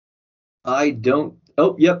I don't.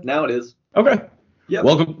 Oh, yep. Now it is. Okay. Yep.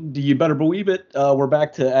 Welcome to You Better Believe It. We're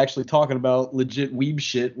back to actually talking about legit weeb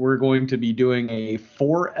shit. We're going to be doing a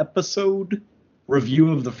 4 episode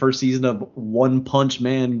review of the first season of One Punch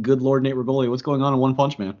Man. Good Lord, Nate Regoli, what's going on in One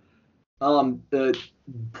Punch Man? The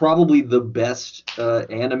probably the best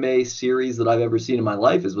anime series that I've ever seen in my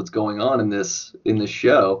life is what's going on in this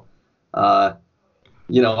show. Uh,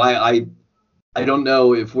 I don't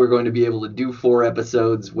know if we're going to be able to do 4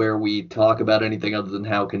 episodes where we talk about anything other than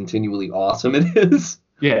how continually awesome it is.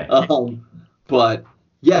 Yeah. Um, but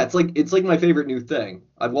yeah, it's like my favorite new thing.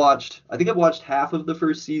 I think I've watched half of the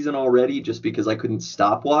first season already just because I couldn't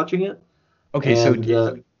stop watching it. Okay, so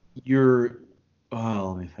And you're.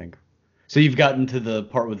 Oh, let me think. So you've gotten to the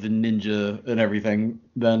part with the ninja and everything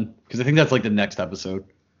then? Because I think that's like the next episode.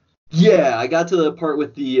 Yeah, I got to the part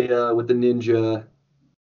with the ninja.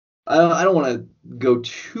 I don't want to go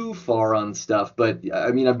too far on stuff, but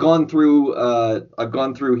I mean I've gone through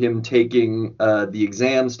him taking the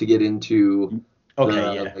exams to get into Okay,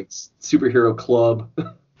 the yeah. like superhero club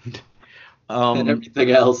and Um,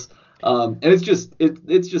 everything else. And it's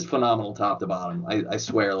just phenomenal top to bottom. I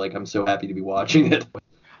swear, like I'm so happy to be watching it.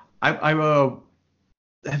 I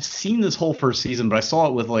have seen this whole first season, but I saw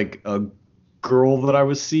it with like a girl that I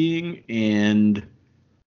was seeing, and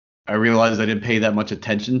I realized I didn't pay that much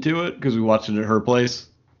attention to it because we watched it at her place.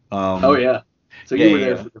 Oh Um, yeah. So yeah, you were yeah,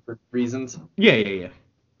 there yeah, for different reasons. yeah, yeah,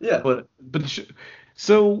 yeah. Yeah.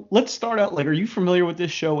 So let's start out. Like, are you familiar with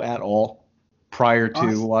this show at all prior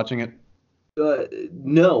to watching it?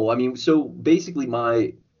 No, I mean, so basically,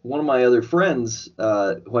 my one of my other friends,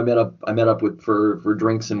 who I met up with for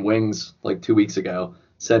drinks and wings like 2 weeks ago,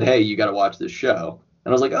 said, "Hey, you got to watch this show."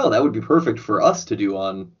 And I was like, "Oh, that would be perfect for us to do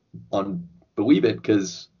on BeWeeb it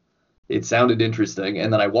because it sounded interesting."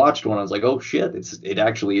 And then I watched one, I was like, "Oh shit, it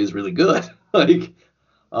actually is really good." Like,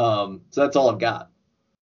 so that's all I've got.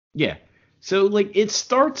 Yeah. So like, it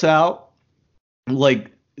starts out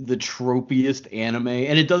like the tropiest anime,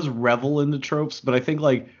 and it does revel in the tropes, but I think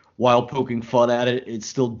like while poking fun at it, it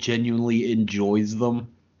still genuinely enjoys them.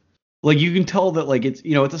 Like you can tell that like it's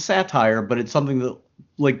a satire, but it's something that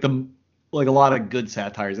like the like a lot of good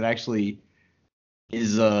satires, it actually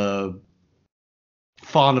is fond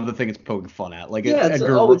of the thing it's poking fun at, like Yeah, it's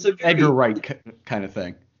a Edgar very Wright kind of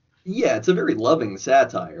thing. Yeah, it's a very loving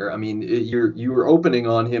satire. I mean, you were opening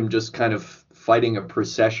on him just kind of fighting a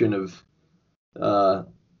procession of uh,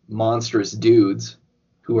 monstrous dudes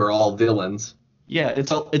who are all villains. Yeah,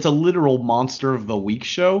 it's a literal monster of the week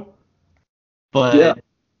show, Yeah, but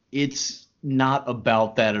it's not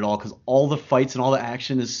about that at all because all the fights and all the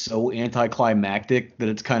action is so anticlimactic that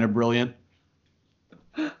it's kind of brilliant.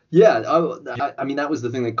 yeah. I mean, that was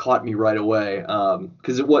the thing that caught me right away.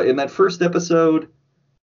 Because it was in that first episode.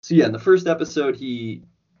 So yeah, in the first episode, he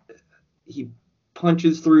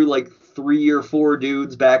punches through like 3 or 4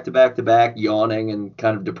 dudes back to back to back, yawning and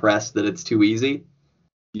kind of depressed that it's too easy.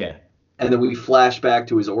 Yeah. And then we flash back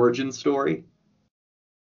to his origin story.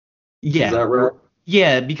 Is Yeah. that right?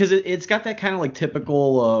 Yeah, because it's got that kind of like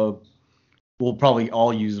typical we'll probably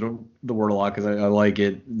all use the word a lot because I like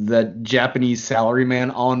it. That Japanese salaryman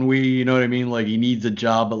ennui, you know what I mean? Like he needs a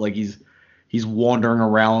job, but like he's wandering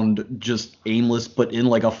around just aimless, but in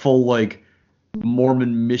like a full like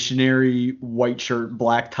Mormon missionary white shirt,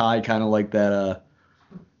 black tie, kind of like that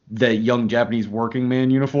young Japanese working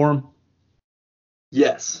man uniform.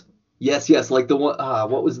 Yes. Yes. Like the one,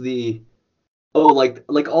 what was the, oh, like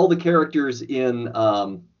all the characters in,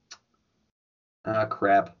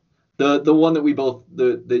 crap. The one that we both,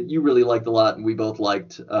 that you really liked a lot and we both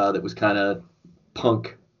liked, that was kind of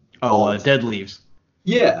punk Oh, alt. Dead Leaves.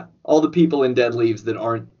 Yeah. All the people in Dead Leaves that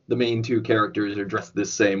aren't the main two characters are dressed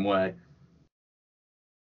this same way.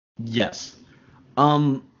 Yes.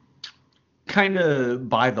 Um, Kind of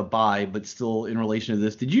by the by, but still in relation to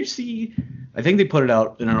this. Did you see? I think they put it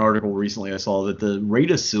out in an article recently. I saw that the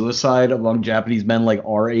rate of suicide among Japanese men, like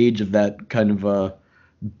our age, of that kind of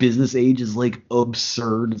business age, is like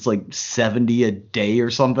absurd. It's like 70 a day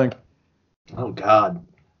or something. Oh God.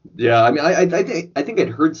 Yeah. I mean, I think I'd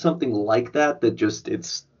heard something like that, that just it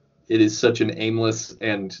is such an aimless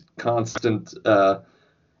and constant,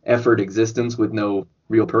 effort existence with no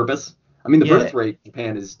real purpose. I mean, the Yeah, birth rate in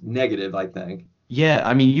Japan is negative, I think, yeah.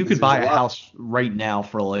 I mean, you because could there's a buy a lot. house right now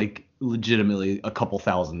for like legitimately a couple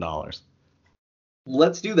 $1,000s.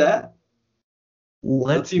 Let's do that. That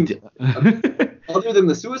Let's seems, do. I mean, other than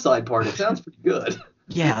the suicide part, it sounds pretty good.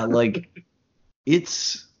 Yeah, like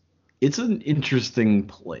it's it's an interesting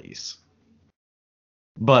place.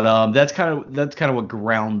 But that's kind of what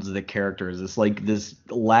grounds the characters. It's like this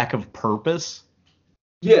lack of purpose.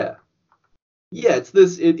 Yeah. Yeah, it's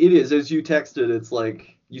this. It is as you texted. It's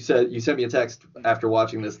like you sent me a text after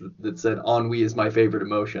watching this that said ennui is my favorite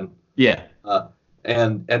emotion. Yeah. Uh,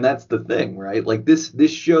 and that's the thing, right? Like this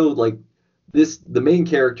show, like this the main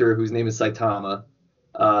character whose name is Saitama,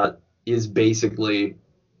 uh, is basically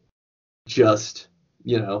just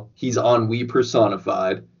he's ennui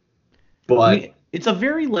personified. I But mean, it's a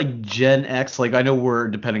very like Gen X. Like I know we're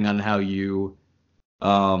depending on how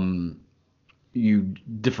um you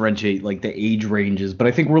differentiate like the age ranges, but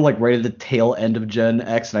I think we're like right at the tail end of Gen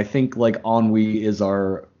X, and I think like ennui is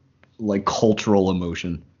our like cultural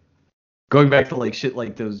emotion. Going back to like shit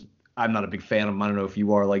like those, I'm not a big fan of 'em, I don't know if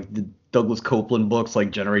you are, like the Douglas Copeland books like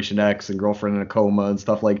Generation X and Girlfriend in a Coma and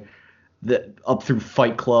stuff like that, up through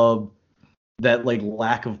Fight Club. That like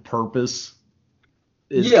lack of purpose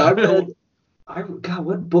is yeah, I kind of read. God,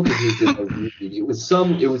 what book of his did I read? It was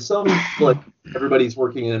some like everybody's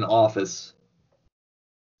working in an office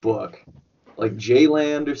book, like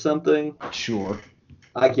J-Land or something. sure.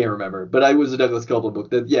 I can't remember, but I was a Douglas Copeland book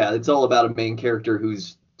that yeah, it's all about a main character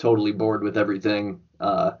who's totally bored with everything.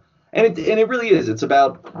 And it really is. It's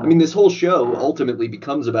about. I mean, this whole show ultimately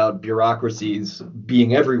becomes about bureaucracies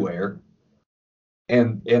being everywhere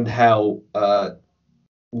and how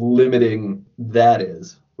limiting that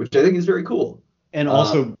is, which I think is very cool. And Uh,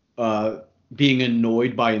 also being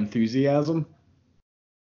annoyed by enthusiasm.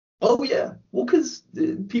 oh yeah, well, because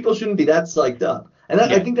people shouldn't be that psyched up. And I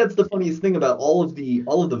Yeah. think that's the funniest thing about all of the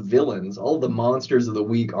villains, all of the monsters of the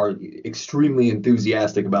week are extremely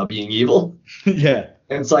enthusiastic about being evil. Yeah.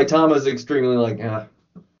 And Saitama's extremely like,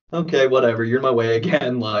 okay, whatever, you're in my way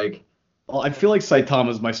again. Like, Well, I feel like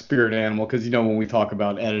Saitama's my spirit animal because you know when we talk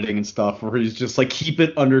about editing and stuff, where he's just like keep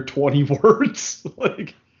it under 20 words.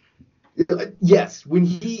 Like yes, when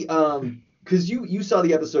because you saw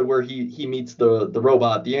the episode where he meets the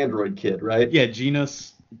robot, the android kid, right? yeah,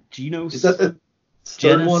 Genos, Is that Genos, the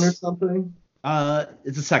third one or Genus. something?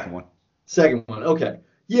 It's the second one. Second one, okay.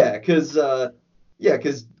 Yeah, because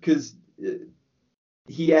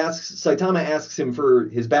Saitama asks him for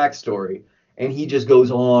his backstory, and he just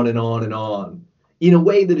goes on and on and on in a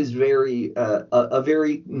way that is a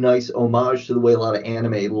very nice homage to the way a lot of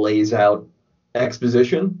anime lays out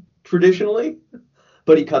exposition traditionally.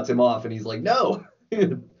 But he cuts him off, and he's like, "No,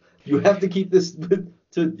 you have to keep this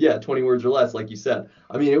to 20 words or less, like you said."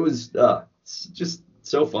 I mean, it was just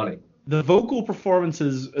so funny. The vocal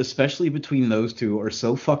performances, especially between those two, are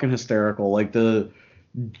so fucking hysterical. Like the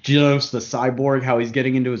Genos, the cyborg, how he's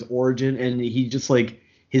getting into his origin, and he just like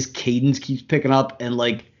his cadence keeps picking up, and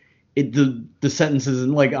like the sentences,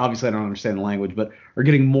 and like obviously I don't understand the language, but are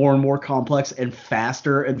getting more and more complex and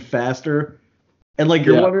faster and faster. And like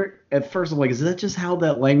you're Yeah. wondering at first, I'm like, is that just how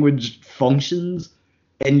that language functions?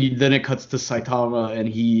 And then it cuts to Saitama, and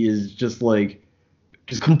he is just like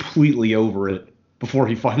just completely over it before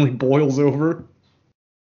he finally boils over.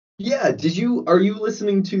 Yeah, are you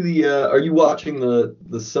listening to are you watching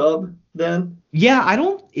the sub then? Yeah, I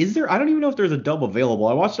don't even know if there's a dub available.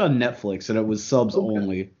 I watched it on Netflix and it was subs Okay.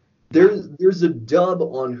 only. There's a dub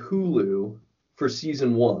on Hulu for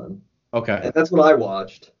season 1, Okay. and that's what I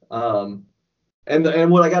watched.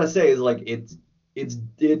 And what I gotta say is like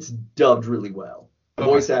it's dubbed really well. The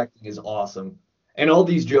Okay. voice acting is awesome, and all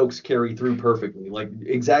these jokes carry through perfectly. Like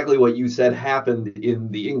exactly what you said happened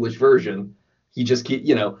in the English version. He just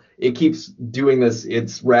it keeps doing this.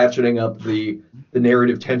 It's ratcheting up the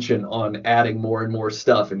narrative tension on adding more and more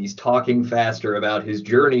stuff, and he's talking faster about his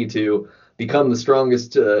journey to become the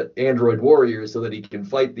strongest android warrior so that he can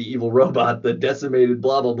fight the evil robot that decimated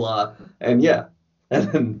blah blah blah. And yeah, and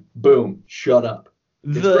then boom, shut up.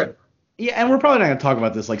 It's great. The Yeah, and we're probably not gonna talk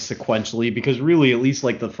about this like sequentially because really at least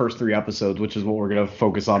like the first three episodes, which is what we're gonna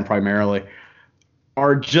focus on primarily,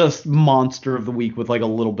 are just monster of the week with like a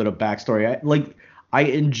little bit of backstory. I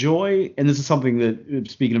enjoy, and this is something that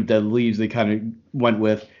speaking of Dead Leaves, they kind of went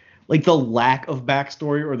with like the lack of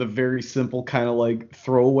backstory or the very simple kind of like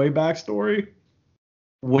throwaway backstory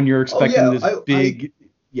when you're Oh expecting yeah, this big,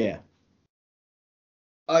 yeah,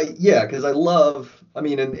 yeah, because I love. I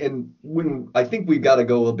mean, and when I think we've got to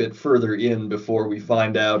go a bit further in before we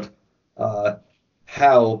find out uh,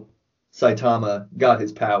 how Saitama got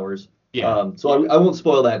his powers. yeah. So I won't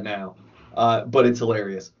spoil that now, but it's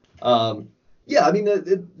hilarious. Yeah, I mean,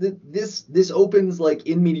 this opens like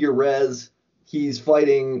in media res. He's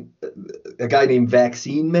fighting a guy named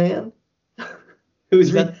Vaccine Man,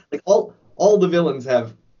 Is that like all the villains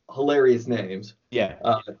have hilarious names. yeah?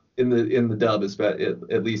 In the dub,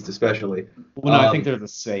 at least especially. Well, no, I think Um, they're the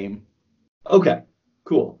same. okay,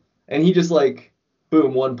 cool. And he just like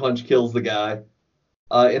boom, one punch kills the guy,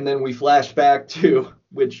 and then we flash back to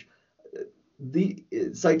which the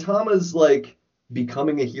Saitama's like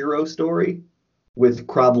becoming a hero story with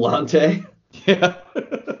Krablante, Yeah.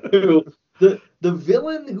 who the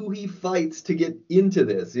villain who he fights to get into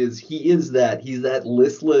this is he's that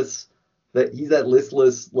listless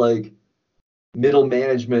like middle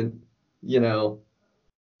management, you know,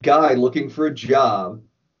 guy looking for a job,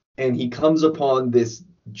 and he comes upon this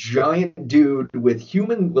giant dude with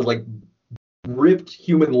like ripped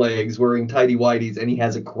human legs wearing tidy whities, and he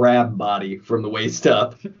has a crab body from the waist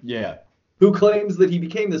up, Yeah. who claims that he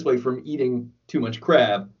became this way from eating too much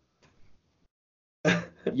crab.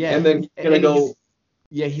 Yeah. And then he's gonna And go.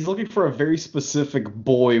 he's looking for a very specific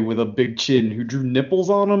boy with a big chin who drew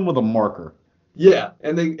nipples on him with a marker. Yeah,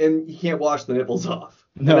 and he can't wash the nipples off.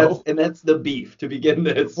 No. And that's the beef to begin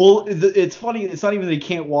this. Well, it's funny. It's not even that he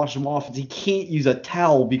can't wash them off. It's he can't use a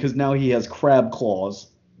towel because now he has crab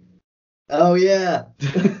claws. Oh yeah.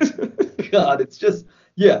 God, it's just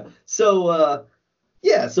yeah. So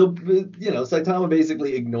Saitama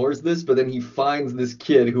basically ignores this, but then he finds this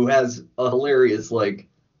kid who has a hilarious like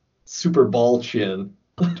super ball chin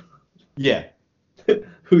Yeah.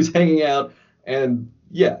 who's hanging out, and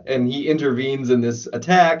he intervenes in this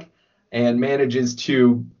attack and manages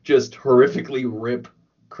to just horrifically rip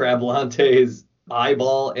Crablante's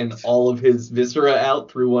eyeball and all of his viscera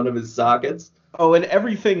out through one of his sockets. Oh, and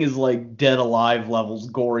everything is like Dead Alive levels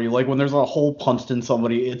gory. Like when there's a hole punched in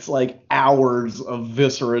somebody, it's like hours of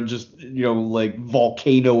viscera just, like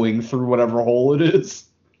volcanoing through whatever hole it is.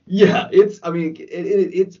 Yeah, it's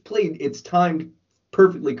timed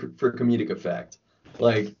perfectly for comedic effect.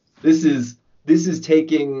 Like this is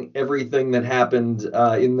taking everything that happened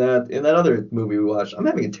in that other movie we watched. I'm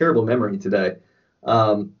having a terrible memory today.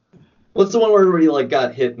 What's the one where everybody like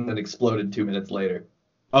got hit and then exploded 2 minutes later?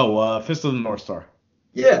 Oh, Fist of the North Star.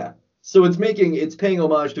 Yeah. So it's paying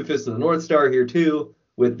homage to Fist of the North Star here too,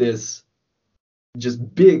 with this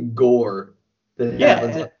just big gore that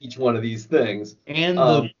happens on each one of these things.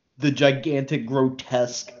 And the gigantic,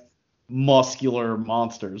 grotesque, muscular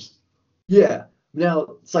monsters. Yeah.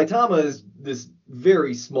 Now, Saitama is this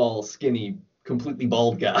very small, skinny, completely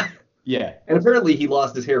bald guy. Yeah. And apparently he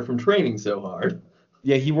lost his hair from training so hard.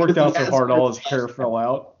 Yeah, he worked out so hard all his hair fell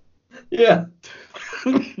out. Yeah.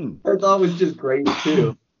 I thought was just great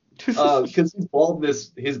too. Because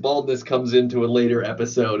his baldness comes into a later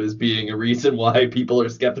episode as being a reason why people are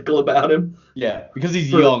skeptical about him. Yeah, because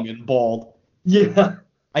he's young and bald. Yeah.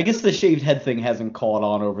 I guess the shaved head thing hasn't caught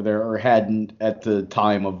on over there, or hadn't at the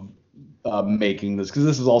time of making this, because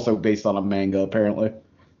this is also based on a manga, apparently.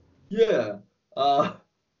 Yeah.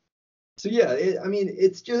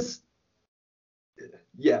 It's just,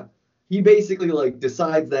 yeah. He basically like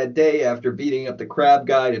decides that day after beating up the crab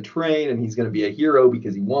guy to train, and he's going to be a hero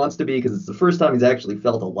because he wants to be, because it's the first time he's actually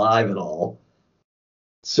felt alive at all.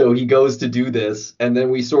 So he goes to do this, and then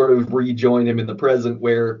we sort of rejoin him in the present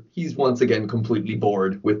where he's once again completely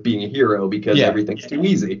bored with being a hero because everything's too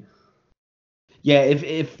easy. Yeah,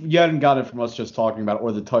 if you hadn't got it from us just talking about it,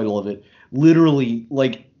 or the title of it, literally,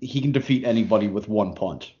 like, he can defeat anybody with one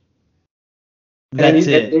punch. That's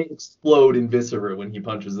it. They explode in viscera when he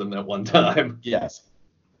punches them that one time. Yes.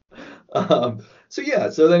 So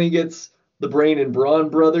then he gets the Brain and Brawn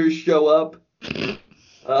brothers show up.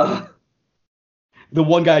 The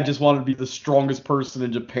one guy just wanted to be the strongest person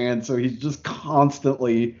in Japan, so he's just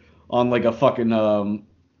constantly on like a fucking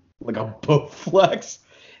like a boat flex.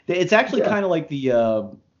 It's actually kind of like the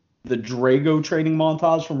Drago training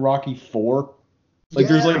montage from Rocky 4. Like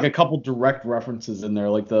there's like a couple direct references in there,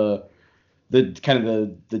 like the kind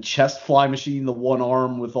of the chest fly machine, the one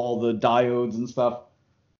arm with all the diodes and stuff.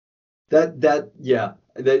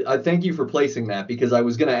 I thank you for placing that, because I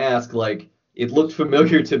was gonna ask, like, it looked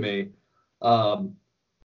familiar to me.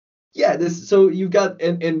 So you've got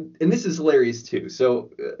and this is hilarious too. So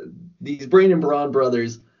these Brain and Brawn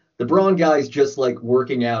brothers, the Brawn guy's just like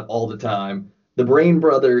working out all the time. The Brain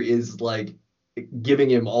brother is like giving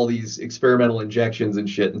him all these experimental injections and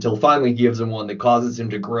shit until finally he gives him one that causes him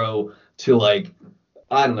to grow to like,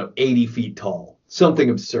 I don't know, 80 feet tall, something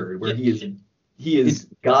absurd, where he is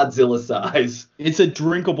Godzilla size. It's a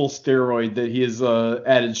drinkable steroid that he has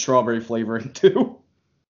added strawberry flavoring to.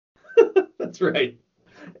 That's right.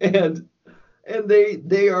 And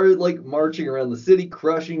they are like marching around the city,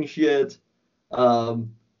 crushing shit.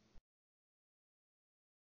 And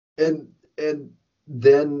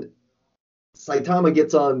then Saitama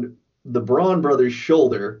gets on the Brawn brother's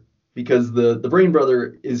shoulder, because the Brain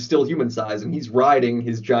brother is still human size, and he's riding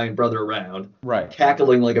his giant brother around, right,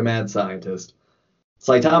 cackling like a mad scientist.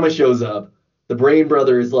 Saitama shows up. The Brain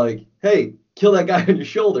brother is like, "Hey, kill that guy on your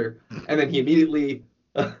shoulder," and then he immediately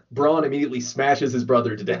Braun immediately smashes his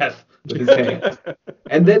brother to death with his hand,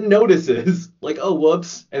 and then notices, like, oh,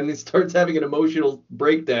 whoops, and he starts having an emotional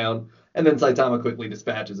breakdown, and then Saitama quickly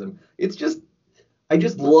dispatches him. It's just, I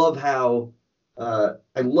just love how, I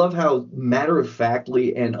love how matter of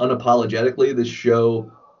factly and unapologetically this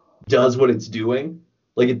show does what it's doing.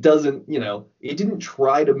 Like, it doesn't, it didn't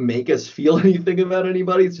try to make us feel anything about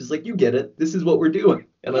anybody. It's just like, you get it. This is what we're doing,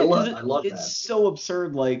 and Yeah, because I love it's that. so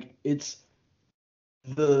absurd. Like it's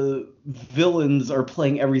the villains are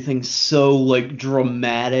playing everything so like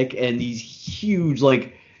dramatic and these huge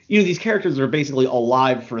like these characters are basically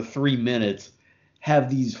alive for 3 minutes have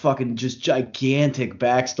these fucking just gigantic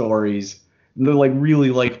backstories and they're like really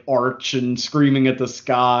like arch and screaming at the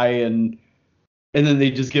sky and then they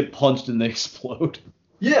just get punched and they explode.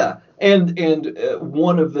 Yeah, and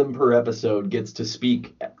one of them per episode gets to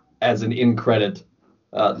speak as an in credit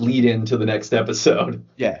lead in to the next episode.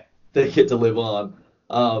 Yeah. They get to live on.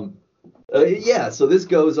 Um, yeah, so this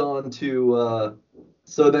goes on to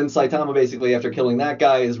so then Saitama basically after killing that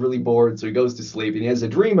guy is really bored, so he goes to sleep and he has a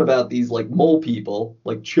dream about these like mole people,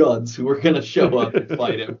 like chuds, who are gonna show up and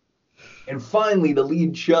fight him. And finally, the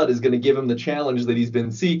lead chud is gonna give him the challenge that he's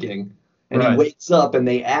been seeking. And he Right. wakes up and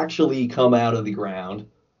they actually come out of the ground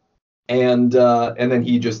and then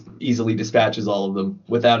he just easily dispatches all of them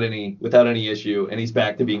without any issue, and he's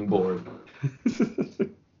back to being bored.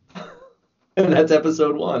 And that's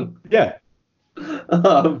episode one. Yeah.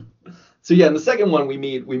 Um, so yeah, in the second one we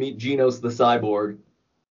meet Genos the cyborg,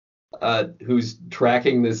 who's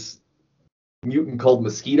tracking this mutant called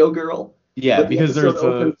Mosquito Girl. Yeah, But the because episode there's a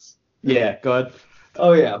opens. yeah, go ahead.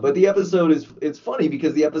 Oh yeah, but the episode is it's funny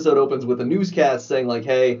because the episode opens with a newscast saying like,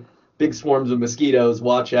 "Hey, big swarms of mosquitoes,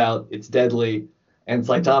 watch out, it's deadly." And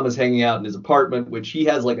Saitama's hanging out in his apartment, which he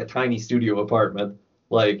has like a tiny studio apartment,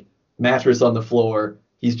 like mattress on the floor.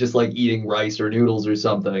 He's just like eating rice or noodles or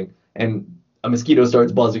something, and a mosquito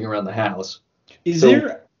starts buzzing around the house. Is So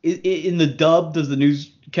there in the dub? Does the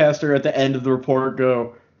newscaster at the end of the report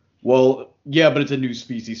go, "Well, yeah, but it's a new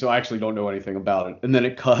species, so I actually don't know anything about it," and then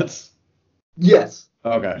it cuts? yes,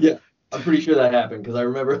 Okay. yeah, I'm pretty sure that happened because I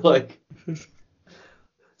remember like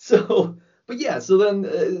so, but yeah, so then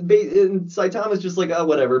and Saitama's just like, oh,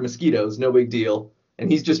 whatever, mosquitoes, no big deal.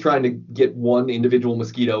 And he's just trying to get one individual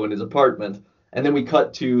mosquito in his apartment. And then we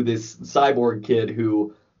cut to this cyborg kid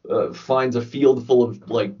who finds a field full of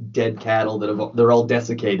like dead cattle they're all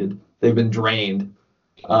desiccated. They've been drained.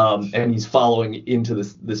 And he's following into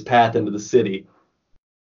this path into the city.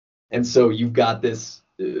 And so you've got this.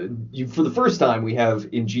 For the first time, we have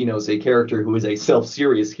in Genos a character who is a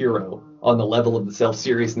self-serious hero on the level of the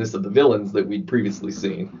self-seriousness of the villains that we'd previously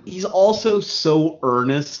seen. He's also so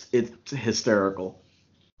earnest, it's hysterical.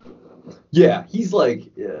 Yeah, he's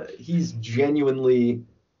genuinely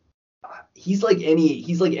he's like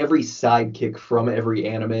every sidekick from every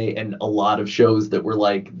anime and a lot of shows that were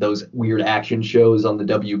like those weird action shows on the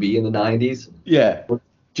WB in the 90s. Yeah.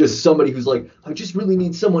 Just somebody who's like, I just really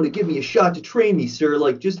need someone to give me a shot to train me, sir.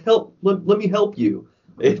 Like, just let me help you.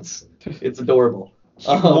 It's adorable.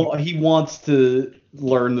 He wants to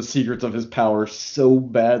learn the secrets of his power so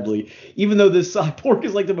badly. Even though this cyborg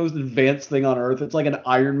is like the most advanced thing on Earth, it's like an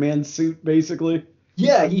Iron Man suit, basically.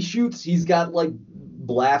 Yeah, he shoots. He's got like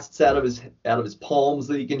blasts out of his palms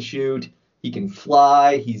that he can shoot. He can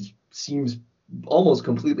fly. He seems almost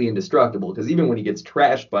completely indestructible because even when he gets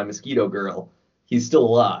trashed by Mosquito Girl, he's still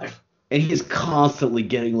alive. And he's constantly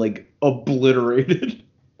getting like obliterated.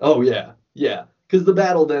 Oh yeah, yeah. Because the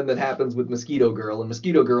battle then that happens with Mosquito Girl, and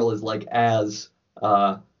Mosquito Girl is like as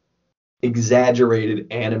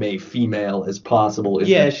exaggerated anime female as possible in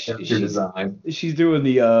Yeah, her character design. she's doing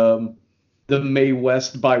the Mae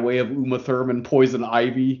West by way of Uma Thurman Poison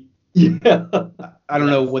Ivy. Yeah. I don't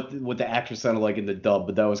know what the actress sounded like in the dub,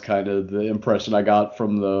 but that was kind of the impression I got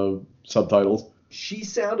from the subtitles. She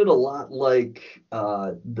sounded a lot like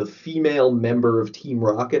the female member of Team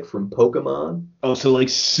Rocket from Pokemon. Oh, so like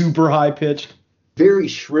super high pitched. Very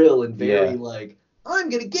shrill and very Yeah. like, I'm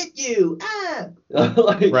gonna get you. Ah,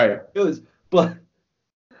 like Right. it was, but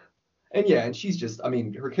and yeah, and she's just, I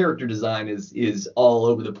mean, her character design is all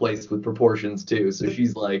over the place with proportions too. So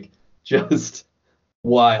she's like just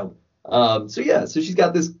wild. So yeah, so she's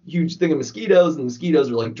got this huge thing of mosquitoes, and the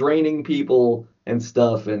mosquitoes are like draining people and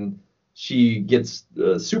stuff, and she gets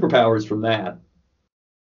superpowers from that.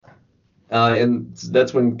 And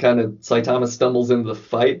that's when kind of Saitama stumbles into the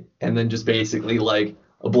fight and then just basically like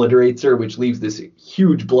obliterates her, which leaves this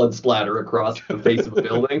huge blood splatter across the face of a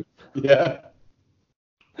building. Yeah.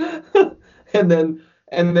 and then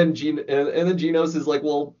Genos is like,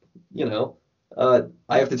 well,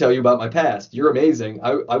 I have to tell you about my past. You're amazing.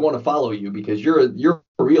 I want to follow you because you're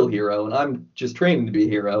a real hero, and I'm just training to be a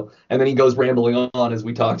hero. And then he goes rambling on as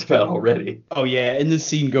we talked about already. Oh yeah, and this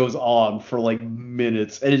scene goes on for like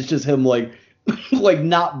minutes, and it's just him like like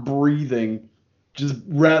not breathing, just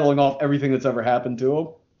rattling off everything that's ever happened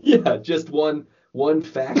to Yeah, just one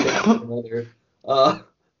fact after him. another. Uh,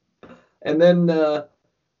 and then uh,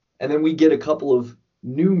 and then we get a couple of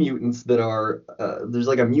new mutants that are there's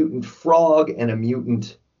like a mutant frog and a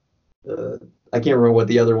mutant uh, I can't remember what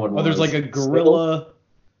the other one Oh, there's like was. a Still, gorilla.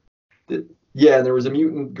 yeah, and there was a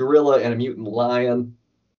mutant gorilla and a mutant lion.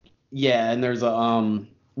 Yeah, and there's a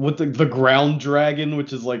with the ground dragon,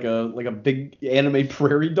 which is like a big anime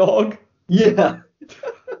prairie dog. Yeah,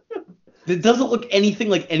 It doesn't look anything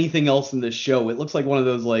like anything else in this show. It looks like one of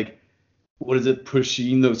those like what is it,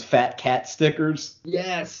 pushing those fat cat stickers.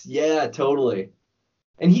 yes, yeah, totally.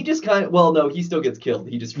 And he just kind of, well, no, he still gets killed.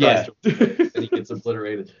 He just tries Yeah. to and he gets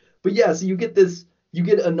obliterated. But yeah, so you get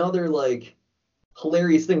another like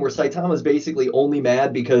hilarious thing where Saitama's basically only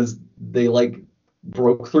mad because they like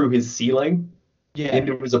broke through his ceiling Yeah.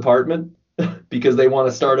 into his apartment because they want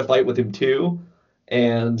to start a fight with him too.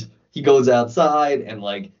 And he goes outside and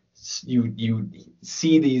like you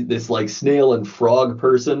see this like snail and frog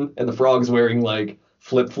person, and the frog's wearing like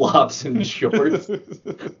flip flops and shorts,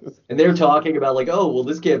 and they're talking about like, oh well,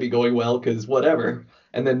 this can't be going well because whatever.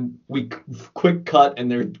 And then we quick cut,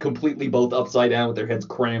 and they're completely both upside down with their heads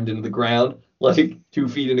crammed into the ground, like 2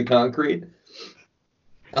 feet into concrete.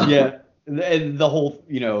 Yeah. And the whole,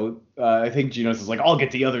 I think Genos is like, I'll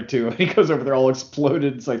get the other two. And he goes over there all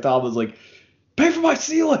exploded. And Saitama's like, pay for my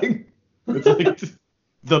ceiling. It's like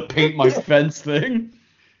the paint my fence thing.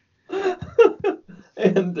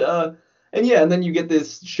 and and yeah, and then you get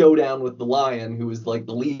this showdown with the lion, who is like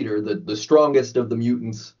the leader, the strongest of the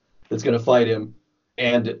mutants that's going to fight him.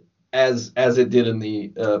 And as it did in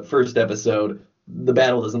the first episode, the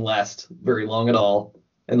battle doesn't last very long at all,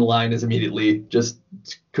 and the lion is immediately just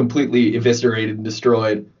completely eviscerated and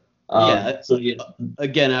destroyed. Yeah. So yeah,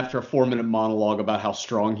 Again, after a 4-minute monologue about how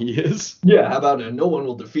strong he is. yeah, how about no one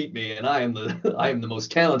will defeat me, and I am the I am the most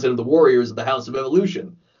talented of the warriors of the House of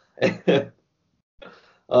Evolution. Yeah,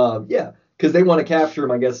 because they want to capture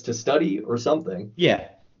him, I guess, to study or something, Yeah.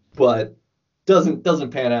 but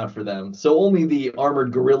doesn't pan out for them. So only the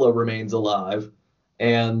armored gorilla remains alive,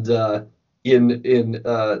 and in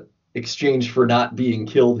exchange for not being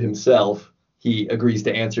killed himself, he agrees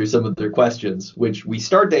to answer some of their questions, which we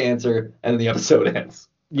start to answer, and then the episode ends.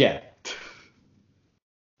 Yeah.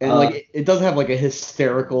 And Uh, like it does have like a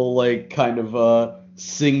hysterical like kind of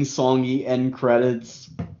sing-songy end credits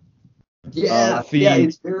yeah, theme.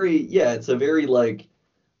 it's a very like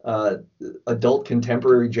uh, adult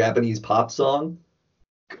contemporary Japanese pop song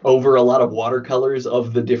over a lot of watercolors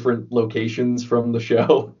of the different locations from the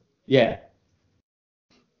show. Yeah.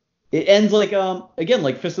 It ends like again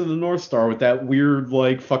like Fist of the North Star with that weird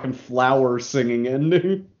like fucking flower singing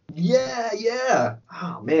ending. Yeah, yeah.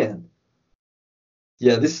 Oh man.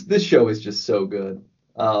 Yeah, this show is just so good.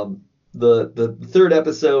 The third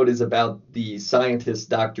episode is about the scientist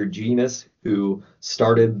Dr. Genus, who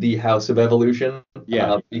started the House of Evolution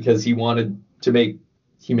Yeah. because he wanted to make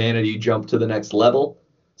humanity jump to the next level.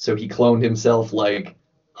 So he cloned himself like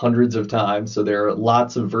hundreds of times. So there are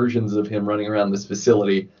lots of versions of him running around this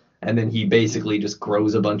facility, and then he basically just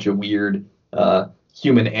grows a bunch of weird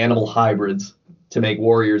human animal hybrids to make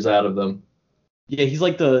warriors out of them. Yeah, he's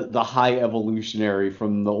like the high evolutionary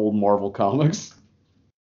from the old Marvel comics.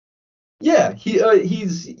 Yeah,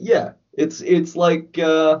 he's yeah. It's like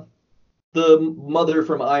the mother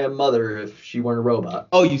from I Am Mother if she weren't a robot.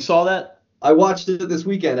 Oh, you saw that? I watched it this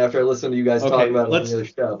weekend after I listened to you guys talk Okay, about it on let's the other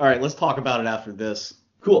show. all right, let's talk about it after this.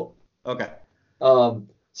 Cool. Okay.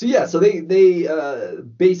 So yeah, so they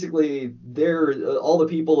basically they're all the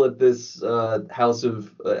people at this House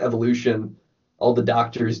of Evolution, all the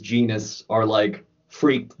doctors genus are like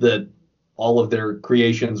freaked that all of their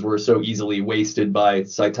creations were so easily wasted by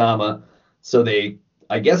Saitama. So they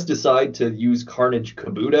I guess decide to use Carnage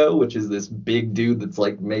Kabuto, which is this big dude that's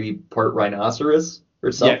like maybe part rhinoceros or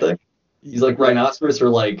Yeah. something. He's like rhinoceros or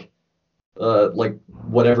like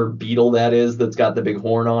whatever beetle that is that's got the big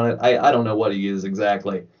horn on it. I don't know what he is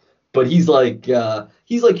exactly, but he's like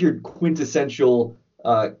your quintessential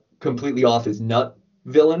completely off his nut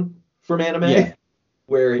villain from anime, Yeah.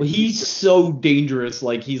 where Well, he's so dangerous.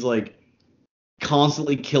 Like he's like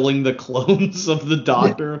constantly killing the clones of the yeah,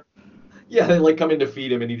 Doctor. yeah, they like come in to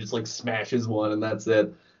feed him and he just like smashes one and that's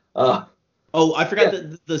it. Uh Oh, I forgot yeah,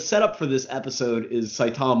 that the setup for this episode is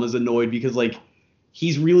Saitama's annoyed because like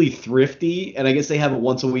he's really thrifty, and I guess they have it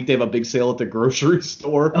once a week. They have a big sale at the grocery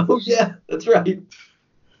store. Oh yeah, that's right.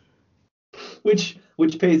 Which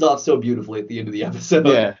pays off so beautifully at the end of the episode.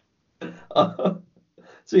 Yeah. Uh,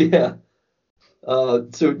 so yeah.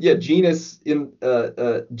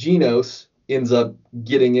 Genos ends up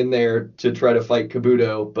getting in there to try to fight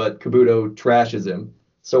Kabuto, but Kabuto trashes him.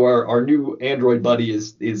 So our new android buddy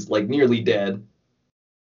is like nearly dead.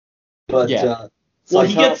 But Yeah. Well,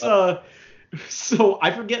 he gets Saitama, so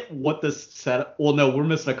I forget what this set. Well, no, we're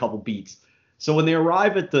missing a couple beats. So when they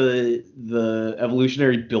arrive at the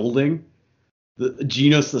evolutionary building, the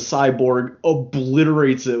Genos the cyborg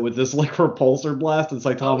obliterates it with this like repulsor blast, and oh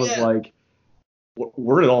Saitama's yeah, like,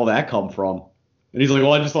 where did all that come from? And he's like,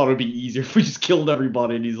 well, I just thought it'd be easier if we just killed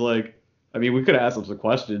everybody. And he's like, I mean, we could ask him some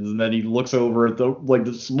questions. And then he looks over at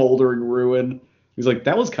the smoldering ruin. He's like,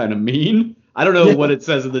 that was kind of mean. I don't know yeah, what it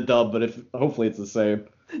says in the dub, but if hopefully it's the same.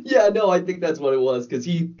 yeah. No, I think that's what it was because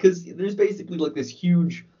there's basically like this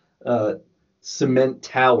huge uh, cement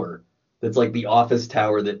tower that's like the office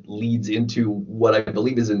tower that leads into what I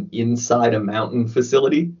believe is an inside a mountain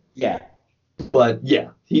facility. Yeah. But yeah,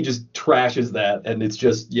 he just trashes that, and it's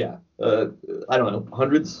just yeah, I don't know,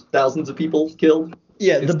 hundreds, thousands of people killed.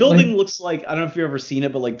 Yeah, the It's building like looks like, I don't know if you've ever seen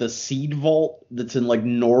it, but like the seed vault that's in like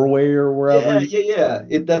Norway or wherever. yeah.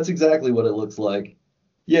 That's exactly what it looks like.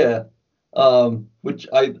 Yeah, which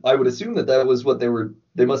I would assume that was what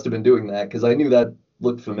they must have been doing that because I knew that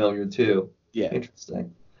looked familiar too. Yeah.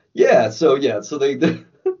 Interesting. So they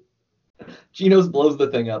Genos blows the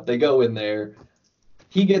thing up. They go in there.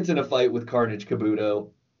 He gets in a fight with Carnage Kabuto,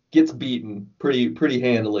 gets beaten pretty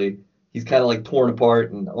handily. He's kind of like torn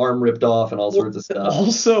apart and arm ripped off and all sorts of stuff.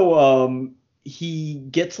 Also, he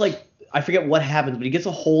gets like, I forget what happens, but he gets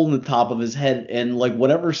a hole in the top of his head, and like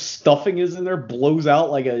whatever stuffing is in there blows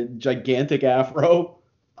out like a gigantic afro.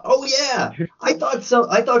 Oh yeah, I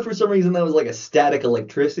thought for some reason that was like a static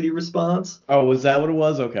electricity response. Oh, was that what it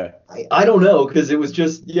was? Okay. I don't know because it was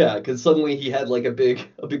just yeah because suddenly he had like a big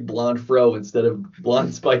blonde fro instead of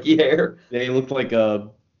blonde spiky hair. They looked like a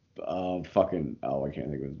fucking, oh, I can't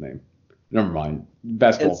think of his name. Never mind.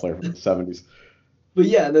 Basketball And player from the 70s. but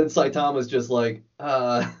yeah, and then Saitama's just like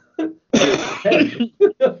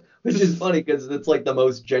which is funny because it's like the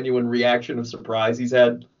most genuine reaction of surprise he's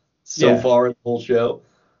had so Yeah. far in the whole show.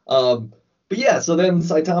 But yeah, so then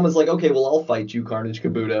Saitama's like, okay, well I'll fight you, Carnage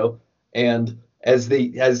Kabuto. And as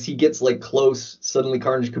he gets like close, suddenly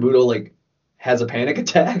Carnage Kabuto like has a panic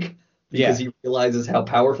attack because Yeah. he realizes how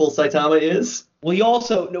powerful Saitama is. Well, he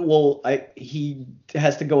also he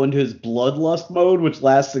has to go into his bloodlust mode, which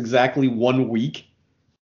lasts exactly 1 week.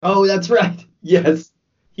 Oh, that's right. Yes.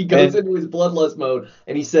 He goes And into his bloodlust mode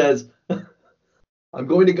and he says, I'm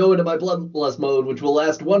going to go into my bloodlust mode, which will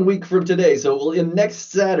last 1 week from today, so it will end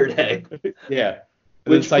next Saturday. yeah,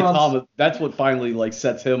 and then Which prompts, Saitama, that's what finally like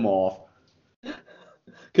sets him off.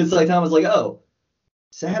 because Saitama's like, oh,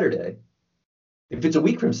 Saturday. If it's a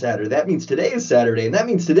week from Saturday, that means today is Saturday, and that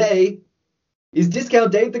means today is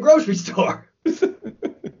discount day at the grocery store.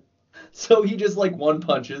 So he just like one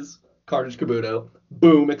punches Carnage Kabuto,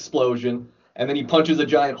 boom, explosion, and then he punches a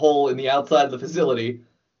giant hole in the outside of the facility,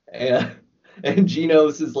 and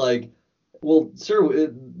Genos is like, well,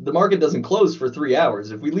 sir, the market doesn't close for 3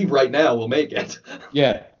 hours. If we leave right now, we'll make it.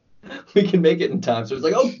 Yeah, We can make it in time. So it's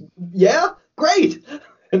like, oh, yeah, great.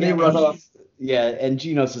 And they run off. Yeah, and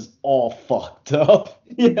Genos is all fucked up.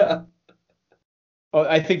 Yeah. Oh,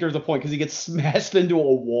 I think there's a point because he gets smashed into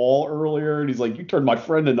a wall earlier, and he's like, "You turned my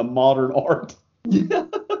friend into modern art." Yeah.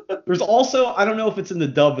 There's also, I don't know if it's in the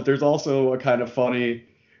dub, but there's also a kind of funny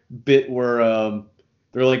bit where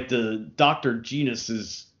they're like, the Dr. Genus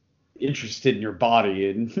is interested in your body,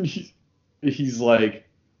 and he's like,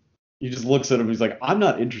 he just looks at him, he's like, I'm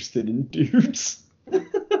not interested in dudes.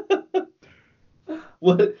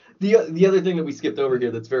 What the other thing that we skipped over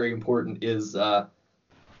here that's very important is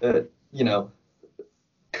you know,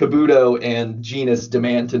 Kabuto and Genus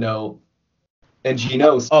demand to know, and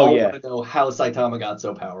Genos all Yeah. want to know how Saitama got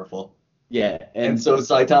so powerful. Yeah, And so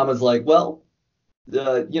Saitama's like, well,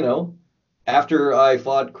 after I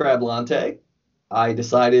fought Crablante, I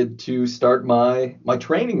decided to start my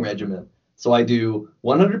training regimen. So I do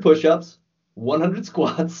 100 push-ups, 100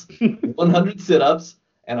 squats, 100 sit-ups,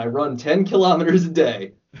 and I run 10 kilometers a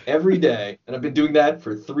day, every day. And I've been doing that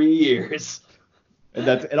for 3 years.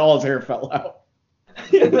 and all his hair fell out.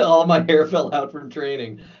 All my hair fell out from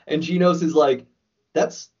training. And Genos is like,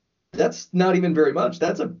 that's not even very much.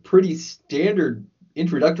 That's a pretty standard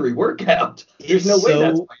introductory workout. There's no way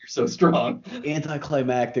that's why you're so strong.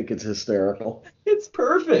 Anticlimactic, it's hysterical. It's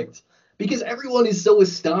perfect because everyone is so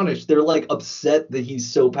astonished. They're like upset that he's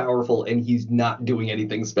so powerful and he's not doing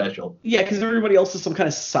anything special. Yeah, because everybody else is some kind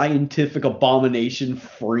of scientific abomination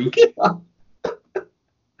freak.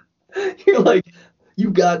 You're like,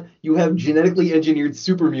 you have genetically engineered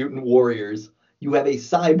super mutant warriors, you have a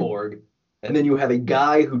cyborg, and then you have a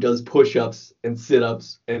guy who does push-ups and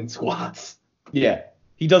sit-ups and squats. Yeah,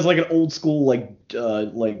 he does like an old school like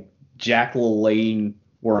Jack LaLanne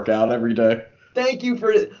workout every day. Thank you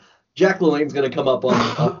for Jack LaLanne's gonna come up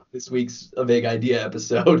on this week's A Vague Idea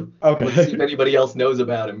episode. Let's see if Okay. anybody else knows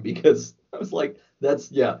about him because I was like, that's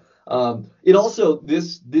yeah. It also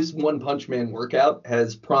this One Punch Man workout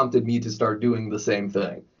has prompted me to start doing the same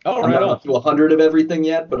thing. Oh, I'm right not on. up to 100 of everything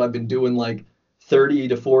yet, but I've been doing like 30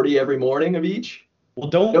 to 40 every morning of each. Well,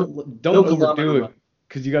 No, don't no kilometer overdo it run.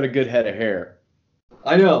 because you got a good head of hair.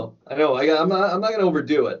 I know, I know. I'm not gonna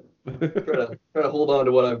overdo it. Try to hold on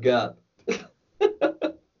to what I've got.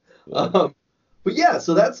 Um, but yeah,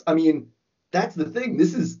 so I mean, that's the thing.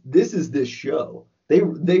 This show. They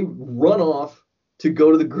run off to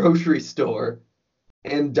go to the grocery store,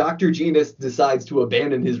 and Dr. Genus decides to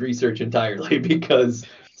abandon his research entirely because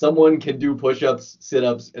someone can do push-ups,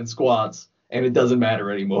 sit-ups, and squats, and it doesn't matter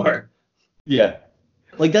anymore. Yeah.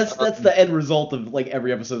 Like that's Um, the end result of like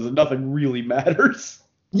every episode. Is nothing really matters.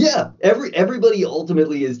 yeah, everybody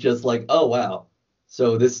ultimately is just like, oh wow.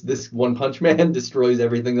 So this One Punch Man destroys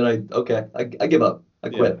everything that I give up. I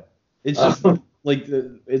Yeah. quit. It's just Um,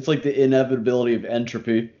 it's like the inevitability of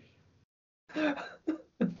entropy.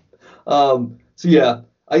 so yeah,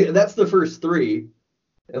 that's the first three.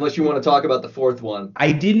 Unless you want to talk about the fourth one.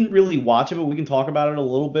 I didn't really watch it, but we can talk about it a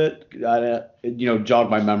little bit. Jog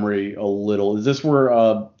my memory a little. Is this where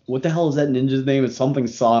what the hell is that ninja's name? It's something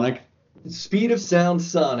Sonic. Speed of Sound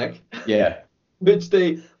Sonic, Yeah. which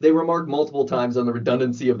they remark multiple times on the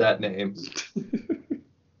redundancy of that name.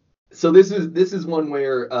 So this is one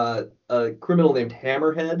where a criminal named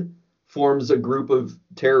Hammerhead forms a group of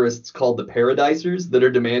terrorists called the Paradisers that are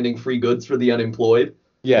demanding free goods for the unemployed,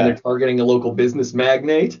 and they're Yeah. targeting a local business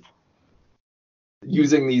magnate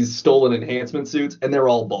using these stolen enhancement suits, and they're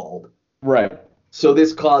all bald. Right. So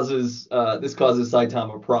this causes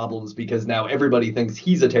Saitama problems because now everybody thinks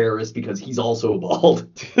he's a terrorist because he's also bald.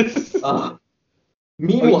 Uh, Oh,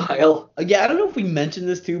 Meanwhile, yeah, I don't know if we mentioned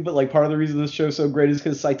this too, but like part of the reason this show's so great is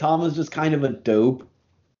because Saitama's just kind of a dope.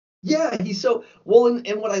 yeah, he's so well,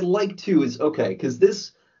 and what I like too is okay, because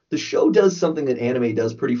the show does something that anime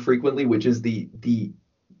does pretty frequently, which is the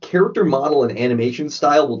character model and animation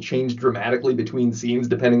style will change dramatically between scenes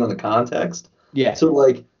depending on the context. Yeah. So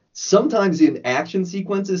like sometimes in action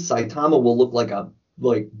sequences, Saitama will look like a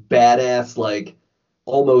like badass, like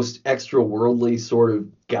almost extra worldly sort of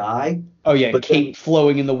guy. Oh yeah, But then cape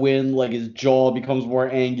flowing in the wind, like his jaw becomes more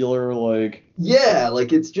angular, like yeah,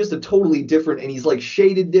 like it's just a totally different, and he's like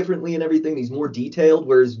shaded differently and everything. He's more detailed,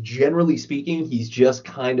 whereas generally speaking, he's just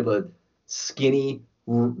kind of a skinny,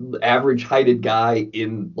 average heighted guy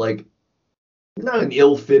in like not an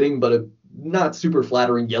ill-fitting, but a not super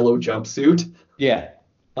flattering yellow jumpsuit yeah.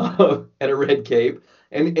 and a red cape.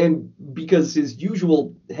 And because his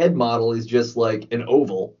usual head model is just like an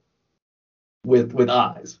oval with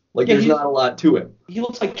eyes, like Yeah, there's not a lot to him. he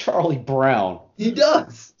looks like Charlie Brown. He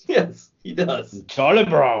does, yes, he does. Charlie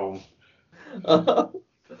Brown. Uh,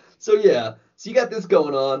 so yeah, so you got this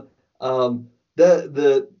going on.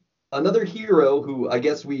 The another hero who I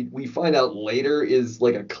guess we find out later is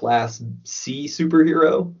like a class C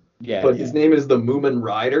superhero, Yeah. but his name is the Moomin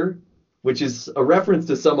Rider, which is a reference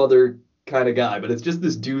to some other kind of guy, but it's just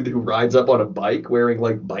this dude who rides up on a bike wearing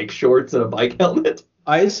like bike shorts and a bike helmet.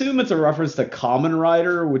 I assume it's a reference to Common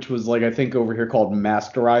Rider, which was like I think over here called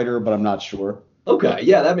Masked Rider, but I'm not sure. Okay,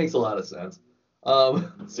 yeah, that makes a lot of sense.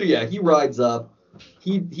 So yeah, he rides up.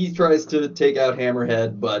 He tries to take out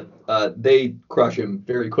Hammerhead, but they crush him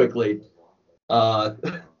very quickly. Uh,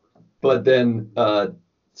 but then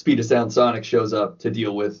Speed of Sound Sonic shows up to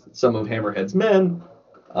deal with some of Hammerhead's men.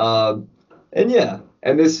 Um, and yeah,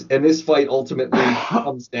 and this fight ultimately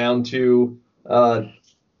comes down to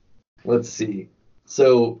let's see.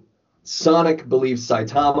 So Sonic believes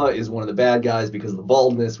Saitama is one of the bad guys because of the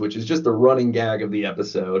baldness, which is just a running gag of the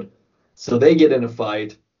episode. So they get in a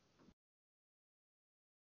fight,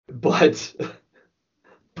 but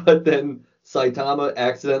but then Saitama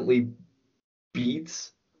accidentally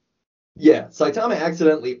beats. Yeah, Saitama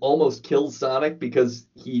accidentally almost kills Sonic because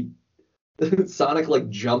he Sonic like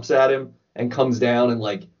jumps at him and comes down and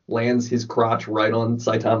like lands his crotch right on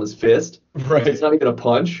Saitama's fist. So it's Right. not even a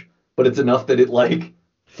punch, but it's enough that it like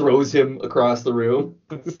throws him across the room.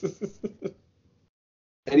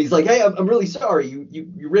 And he's like, "Hey, I'm really sorry.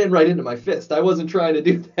 You ran right into my fist. I wasn't trying to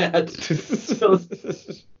do that." So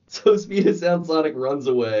so Speedus Sound Sonic runs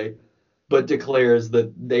away, but declares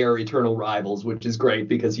that they are eternal rivals, which is great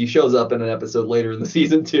because he shows up in an episode later in the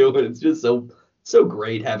season two, and it's just so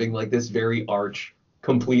great having like this very arch,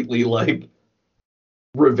 completely like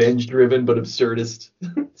revenge driven but absurdist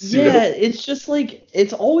Yeah, pseudo. it's just like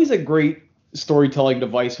it's always a great storytelling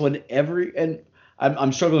device when and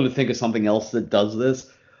I'm struggling to think of something else that does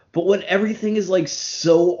this, but when everything is like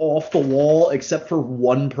so off the wall except for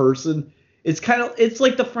one person, it's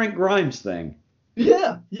like the Frank Grimes thing.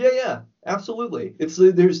 Yeah, absolutely. It's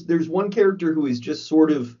there's one character who is just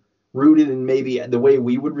sort of rooted in maybe the way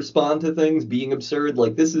we would respond to things being absurd.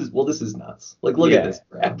 Like this is nuts. Like look at Yeah. this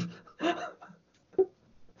crap.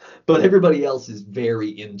 But everybody else is very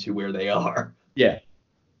into where they are, Yeah.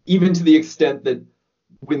 even to the extent that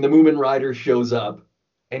when the Moomin Rider shows up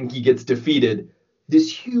and he gets defeated,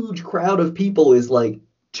 this huge crowd of people is like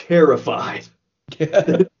terrified Yeah.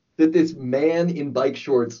 that this man in bike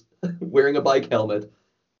shorts wearing a bike helmet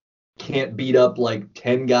can't beat up like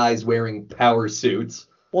 10 guys wearing power suits.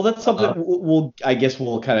 Well, that's something Uh, I guess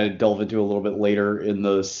we'll kind of delve into a little bit later in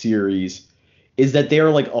the series, is that they are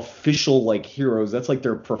like official like heroes. That's like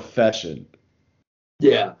their profession.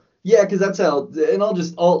 yeah. Yeah, because that's how, and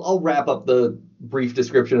I'll wrap up the brief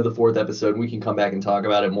description of the fourth episode and we can come back and talk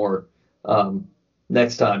about it more um,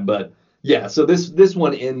 next time. But yeah, so this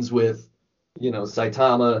one ends with,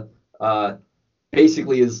 Saitama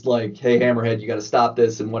basically is like, hey, Hammerhead, you got to stop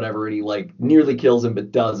this and whatever. And he like nearly kills him,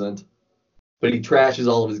 but doesn't. But he trashes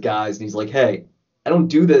all of his guys and he's like, hey, I don't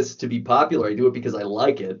do this to be popular. I do it because I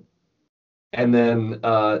like it. And then,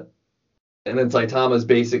 uh, and then Saitama's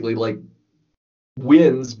basically like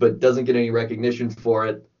wins, but doesn't get any recognition for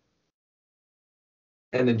it.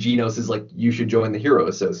 And then Genos is like, you should join the Hero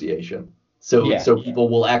Association. Yeah. So people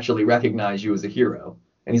will actually recognize you as a hero.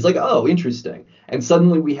 And he's like, oh, interesting. And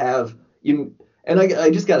suddenly we have in and I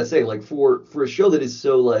just gotta say, like for a show that is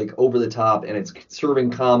so like over the top and it's serving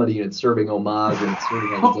comedy and it's serving homage and it's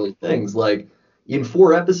serving all these other things, like in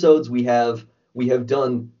 4 episodes we have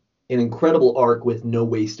done an incredible arc with no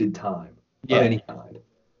wasted time of Yeah. any kind.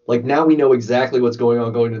 Like now we know exactly what's going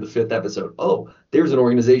on going to the fifth episode. Oh, there's an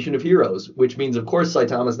organization of heroes, which means of course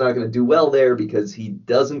Saitama's not going to do well there because he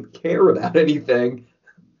doesn't care about anything,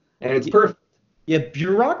 and it's perfect. Yeah,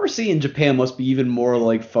 bureaucracy in Japan must be even more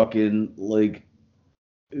like fucking like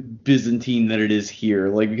Byzantine than it is here.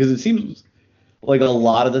 Like because it seems like a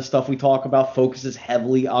lot of the stuff we talk about focuses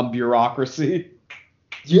heavily on bureaucracy.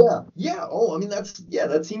 Yeah. Oh, I mean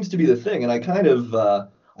that seems to be the thing, and I kind of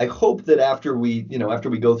I hope that after we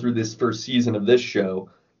go through this first season of this show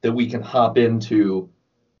that we can hop into.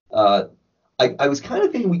 Uh, I was kind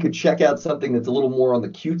of thinking we could check out something that's a little more on the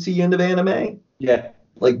cutesy end of anime, Yeah.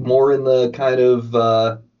 like more in the kind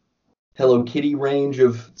of Hello Kitty range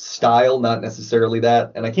of style, not necessarily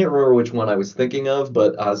that. And I can't remember which one I was thinking of,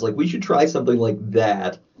 but I was like, we should try something like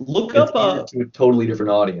that. Look It's up geared to a totally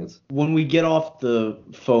different audience. when we get off the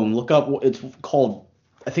phone, look up it's called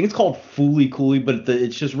I think it's called Fooly Cooly, but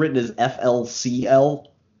it's just written as FLCL.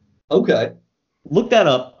 Okay, Look that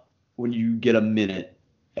up when you get a minute,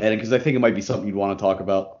 and because I think it might be something you'd want to talk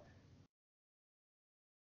about.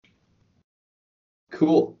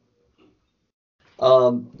 cool.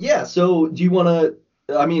 Yeah, so do you want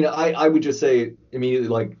to? I mean, I would just say immediately,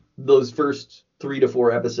 like, those first 3 to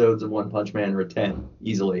 4 episodes of One Punch Man are a 10,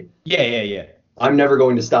 easily. Yeah. I'm never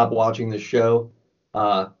going to stop watching this show.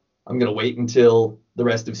 Uh, I'm going to wait until the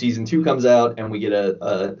rest of season two comes out and we get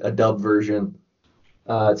a dub version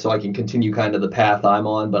so I can continue kind of the path I'm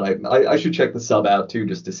on. But I should check the sub out too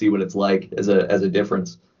just to see what it's like as a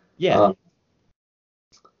difference. Yeah. Uh,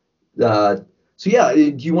 uh, so yeah,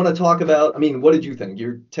 do you want to talk about? I mean, what did you think?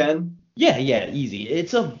 You're 10? Yeah, easy.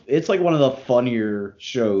 It's like one of the funnier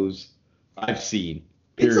shows I've seen.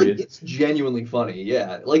 It's like Period. it's genuinely funny,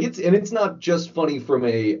 yeah. Like it's not just funny from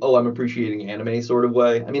a I'm appreciating anime sort of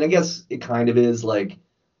way. I mean, I guess it kind of is. Like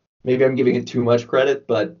maybe I'm giving it too much credit,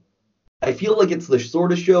 but I feel like it's the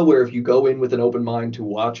sort of show where if you go in with an open mind to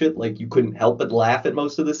watch it, like you couldn't help but laugh at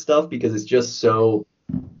most of this stuff because it's just so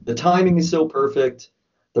the timing is so perfect,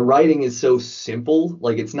 the writing is so simple.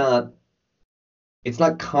 Like it's not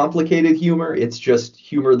complicated humor. It's just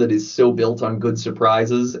humor that is so built on good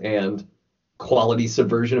surprises and quality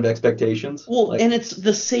subversion of expectations. Well, Like and it's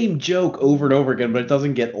the same joke over and over again, but it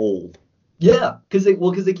doesn't get old. yeah, because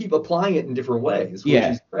they keep applying it in different ways, which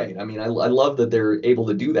Yeah. is great. I mean, I love that they're able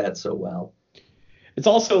to do that so well. It's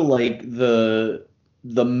also like the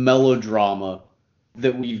melodrama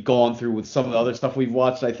that we've gone through with some of the other stuff we've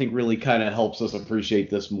watched, I think really kind of helps us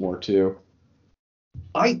appreciate this more too.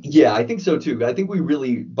 I think so too. I think we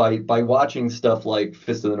really by watching stuff like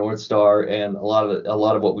Fist of the North Star and a lot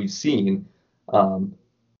of what we've seen, um,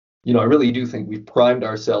 I really do think we've primed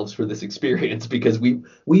ourselves for this experience because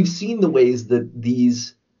we've seen the ways that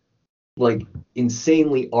these like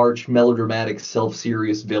insanely arch melodramatic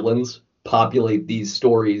self-serious villains populate these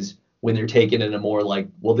stories when they're taken in a more like,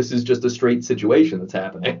 well, this is just a straight situation that's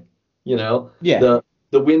happening. Yeah.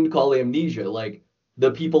 The wind call amnesia, like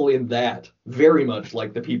the people in that very much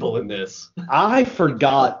like the people in this. I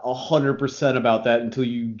forgot 100% about that until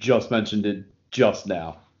you just mentioned it just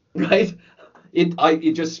now. Right?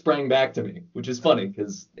 It just sprang back to me, which is funny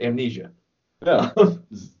because amnesia. Yeah. Um,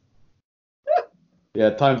 Yeah,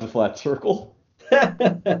 time's a flat circle.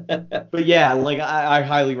 But yeah, like I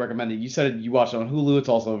highly recommend it. You said you watched it on Hulu. It's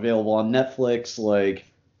also available on Netflix. Like,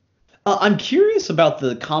 I'm curious about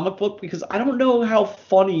the comic book because I don't know how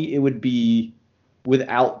funny it would be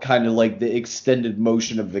without kind of like the extended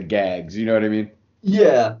motion of the gags. You know what I mean?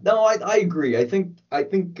 Yeah, no, I agree. I think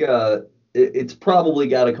it's probably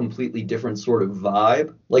got a completely different sort of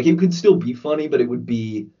vibe. Like it could still be funny, but it would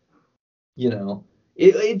be, you know,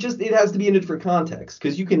 it has to be in a different context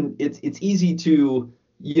because it's easy to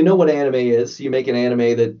what anime is. You make an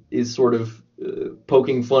anime that is sort of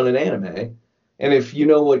poking fun at anime. And if you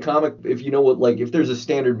know what like if there's a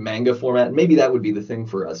standard manga format, maybe that would be the thing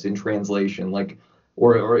for us in translation. Like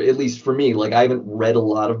or at least for me, like I haven't read a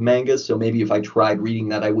lot of mangas, so maybe if I tried reading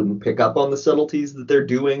that, I wouldn't pick up on the subtleties that they're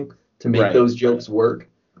doing to make Right. those jokes work.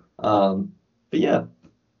 But yeah,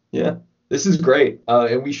 yeah, this is great,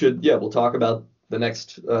 and we'll talk about the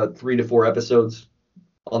next 3 to 4 episodes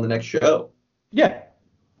on the next show. Yeah.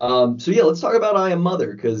 So yeah, let's talk about I Am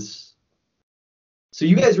Mother, because so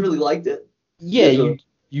you guys really liked it. You Yeah, guys are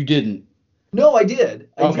you didn't. No, I did.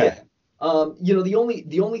 I Okay. did.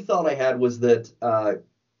 The only thought I had was that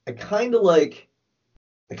I kind of like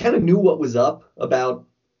I kind of knew what was up about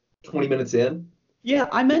 20 minutes in. Yeah,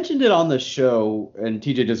 I mentioned it on the show, and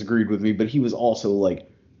TJ disagreed with me, but he was also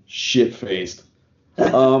like shit faced.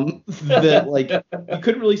 That like you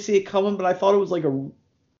couldn't really see it coming, but I thought it was like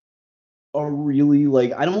a really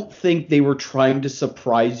like I don't think they were trying to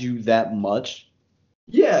surprise you that much.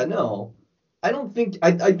 Yeah, no. I think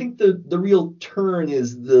the real turn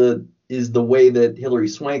is the way that Hilary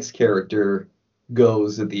Swank's character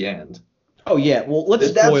goes at the end. Oh yeah, well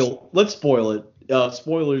let's That's spoil it.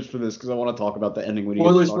 Spoilers for this because I want to talk about the ending when you get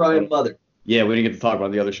to spoilers talk for I about Am it. Mother. Yeah, we didn't get to talk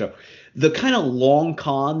about the other show. The kind of long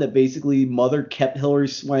con that basically Mother kept Hilary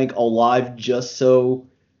Swank alive just so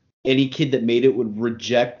any kid that made it would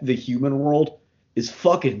reject the human world is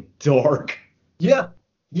fucking dark. Yeah.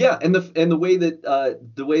 Yeah, and the way that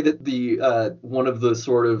the one of the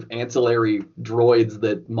sort of ancillary droids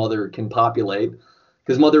that Mother can populate,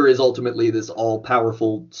 because Mother is ultimately this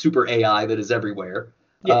all-powerful super AI that is everywhere,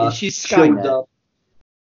 Yeah, she's showed Skynet. up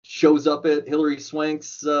shows up at Hilary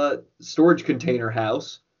Swank's storage container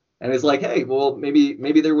house and is like, "Hey, well,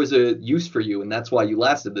 maybe there was a use for you, and that's why you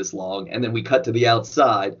lasted this long." And then we cut to the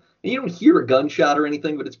outside, and you don't hear a gunshot or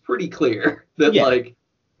anything, but it's pretty clear that Yeah, like,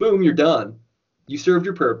 boom, you're done. You served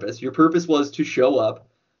your purpose. Your purpose was to show up,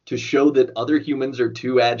 to show that other humans are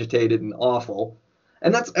too agitated and awful.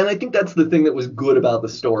 And I think that's the thing that was good about the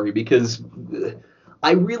story because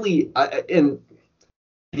and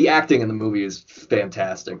the acting in the movie is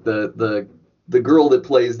fantastic. The girl that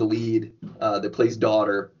plays the lead, that plays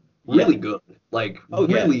daughter, yeah. really good. Like Oh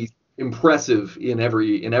yeah. really impressive in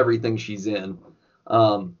everything she's in.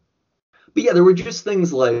 Um, but yeah, there were just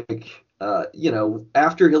things like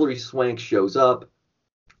after Hilary Swank shows up,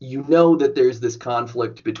 that there's this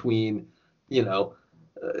conflict between, you know,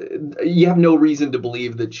 you have no reason to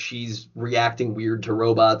believe that she's reacting weird to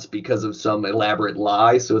robots because of some elaborate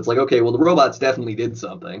lie. So it's like, okay, well, the robots definitely did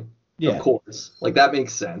something. Of Yeah. course. Like, that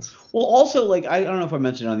makes sense. Well, also, like, I don't know if I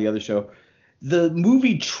mentioned it on the other show, the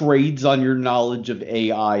movie trades on your knowledge of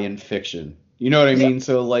AI and fiction. You know what I Yeah, mean?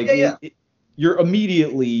 So, like, yeah, yeah. you're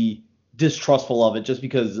immediately distrustful of it just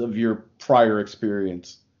because of your prior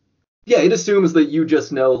experience. Yeah, it assumes that you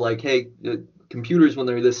just know, like, hey, computers, when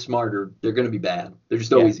they're this smarter, they're going to be bad. They're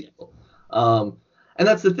just Yeah. always evil. And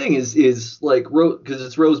that's the thing is like, because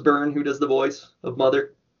it's Rose Byrne who does the voice of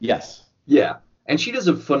Mother. Yes. Yeah, and she does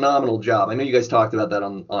a phenomenal job. I know you guys talked about that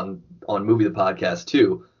on Movie the Podcast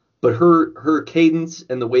too, but her cadence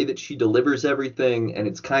and the way that she delivers everything, and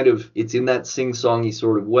it's in that sing-songy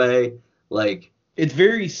sort of way. Like, It's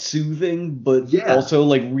very soothing, but yeah, also,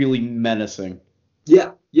 like, really menacing.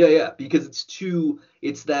 yeah, yeah, yeah, because it's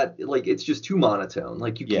just too monotone.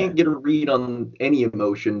 Like you Yeah. can't get a read on any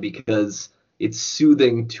emotion because it's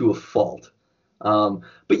soothing to a fault.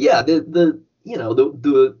 But yeah,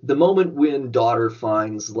 the moment when daughter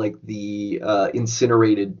finds like the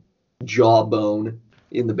incinerated jawbone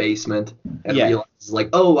in the basement and Yeah. realizes like,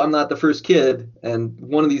 oh, I'm not the first kid, and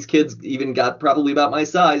one of these kids even got probably about my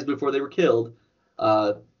size before they were killed.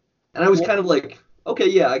 Uh, and I was Well, kind of like, okay,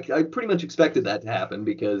 yeah, I pretty much expected that to happen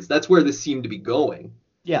because that's where this seemed to be going.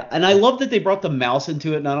 yeah, and I love that they brought the mouse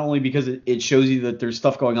into it, not only because it shows you that there's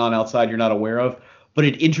stuff going on outside you're not aware of, but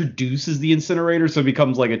it introduces the incinerator, so it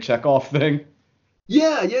becomes like a checkoff thing.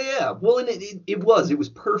 Yeah, yeah, yeah. Well, and it was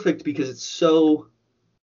perfect because it's so,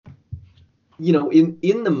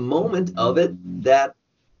 in the moment of it, that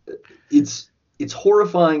it's it's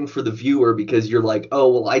horrifying for the viewer because you're like,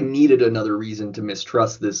 oh, well, I needed another reason to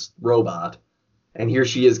mistrust this robot, and here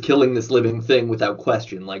she is killing this living thing without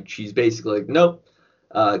question. Like she's basically like, nope,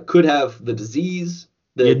 could have the disease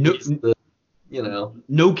Yeah, that is the, you know,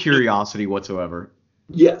 no curiosity whatsoever.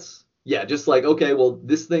 yes, yeah, just like, okay, well,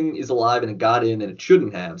 this thing is alive and it got in and it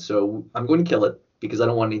shouldn't have, so I'm going to kill it because I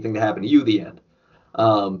don't want anything to happen to you. The end.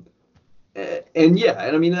 Um, and yeah,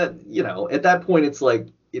 and I mean that, at that point it's like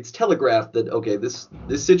it's telegraphed that okay, this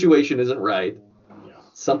situation isn't right,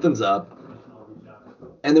 something's up,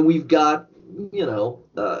 and then we've got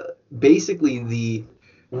basically the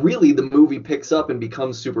movie picks up and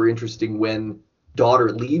becomes super interesting when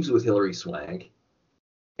daughter leaves with Hilary Swank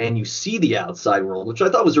and you see the outside world, which I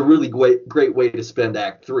thought was a really great way to spend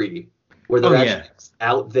Act Three, where Oh they're yeah. actually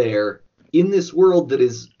out there in this world that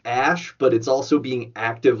is ash, but it's also being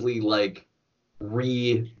actively like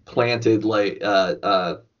replanted, like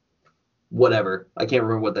whatever. I can't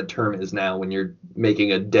remember what that term is now when you're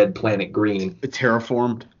making a dead planet green.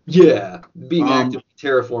 Terraformed. Yeah, being Um actively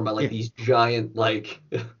terraformed by like yeah. these giant like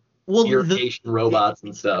Well, irrigation robots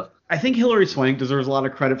and stuff. I think Hilary Swank deserves a lot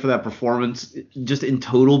of credit for that performance, just in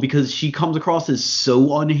total, because she comes across as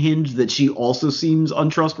so unhinged that she also seems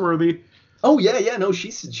untrustworthy. Oh yeah, yeah, no,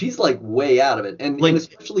 she's like way out of it, and Like,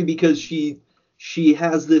 especially because she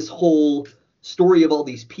has this whole story of all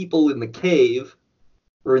these people in the cave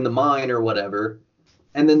or in the mine or whatever,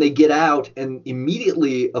 and then they get out, and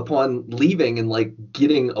immediately upon leaving and like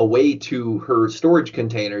getting away to her storage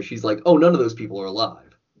container, she's like, oh, none of those people are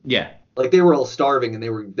alive. yeah, Like they were all starving and they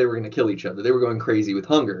were gonna kill each other. They were going crazy with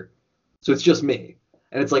hunger. So it's just me.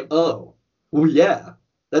 And it's like, oh, well, yeah,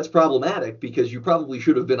 that's problematic because you probably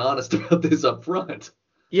should have been honest about this up front.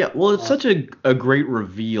 yeah. Well, it's Uh, such a great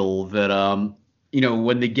reveal that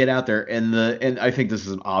when they get out there and I think this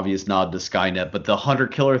is an obvious nod to Skynet, but the hunter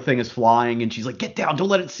killer thing is flying and she's like, "Get down, don't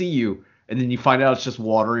let it see you." And then you find out it's just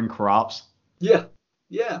watering crops. yeah,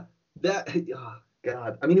 yeah. That, oh,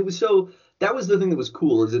 God. I mean, that was the thing that was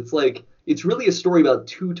cool is it's like, it's really a story about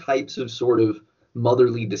two types of sort of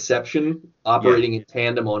motherly deception Yeah. operating in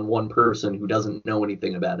tandem on one person who doesn't know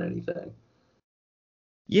anything about anything.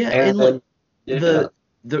 Yeah, and like And yeah.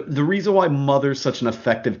 the the reason why Mother's such an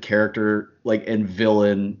effective character, like and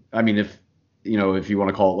villain, I mean, if you want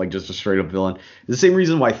to call it like just a straight up villain, the same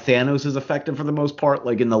reason why Thanos is effective for the most part,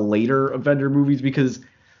 like in the later Avenger movies, because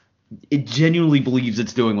it genuinely believes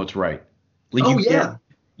it's doing what's right. Like Oh yeah.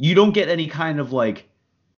 you don't get any kind of like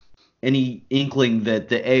any inkling that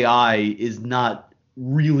the AI is not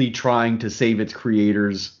really trying to save its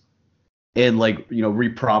creators and like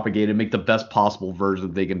repropagate and make the best possible version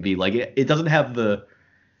that they can be. Like it doesn't have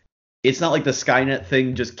it's not like the Skynet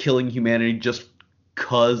thing just killing humanity just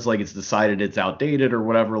cause like it's decided it's outdated or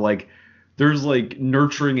whatever. Like there's like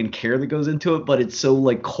nurturing and care that goes into it, but it's so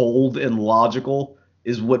like cold and logical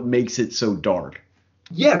is what makes it so dark.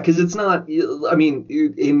 Yeah, because it's not. I mean,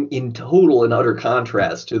 in total and utter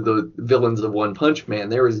contrast to the villains of One Punch Man,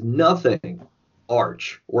 there is nothing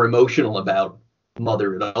arch or emotional about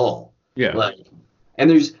Mother at all. Yeah. Like, and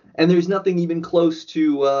there's nothing even close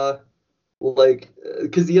to like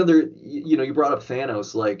because the other you brought up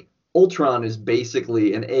Thanos. Like Ultron is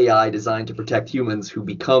basically an AI designed to protect humans who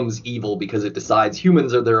becomes evil because it decides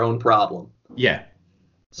humans are their own problem. Yeah.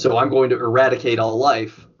 So I'm going to eradicate all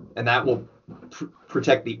life, and that will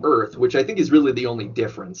protect the Earth, which I think is really the only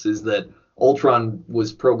difference, is that Ultron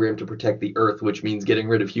was programmed to protect the Earth, which means getting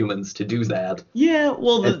rid of humans to do that. Yeah,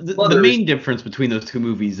 well, And the Mother's, main difference between those two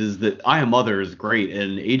movies is that I Am Mother is great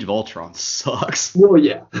and Age of Ultron sucks. well,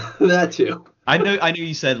 yeah, that too. I know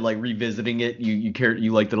you said like revisiting it,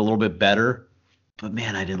 you liked it a little bit better, but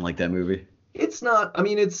man, I didn't like that movie. It's not. I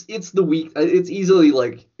mean, it's the weak. It's easily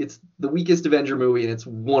like it's the weakest Avenger movie, and it's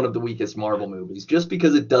one of the weakest Marvel movies, just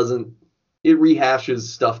because it rehashes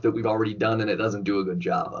stuff that we've already done, and it doesn't do a good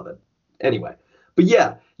job of it. Anyway, but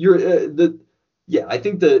yeah, yeah. I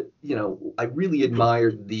think that I really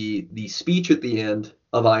admired the speech at the end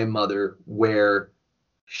of I Am Mother, where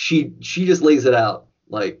she just lays it out.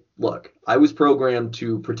 like, look, I was programmed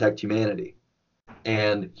to protect humanity.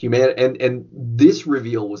 And this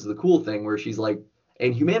reveal was the cool thing where she's like,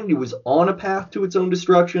 and humanity was on a path to its own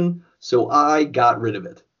destruction, so I got rid of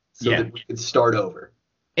it so Yeah. that we could start over.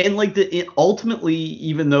 And like ultimately,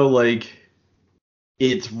 even though like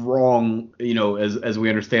it's wrong, as we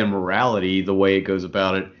understand morality, the way it goes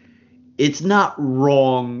about it, it's not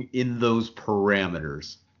wrong in those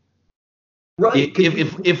parameters. Right,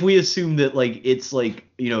 because If we assume that like it's like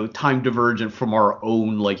time divergent from our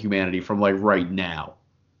own like humanity from like right now.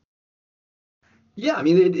 yeah, I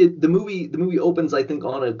mean the movie opens, I think,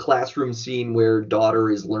 on a classroom scene where daughter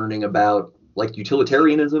is learning about like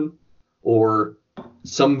utilitarianism or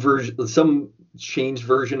some changed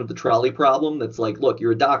version of the trolley problem that's like, look,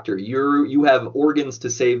 you're a doctor. You have organs to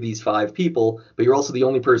save these five people, but you're also the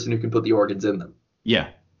only person who can put the organs in them. Yeah.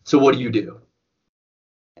 So what do you do?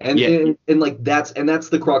 And Yeah. and like that's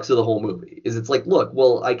the crux of the whole movie. Is it's like, look,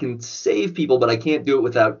 well, I can save people, but I can't do it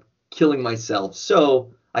without killing myself.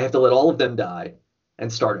 So I have to let all of them die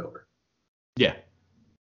and start over. Yeah.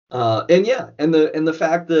 And yeah, and the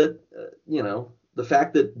fact that the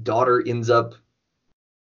fact that daughter ends up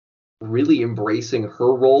really embracing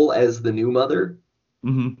her role as the new mother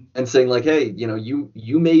Mm-hmm. and saying like, hey,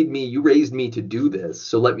 you made me, you raised me to do this,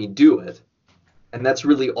 so let me do it. And that's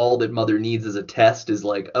really all that mother needs as a test is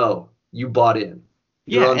like, oh, you bought in.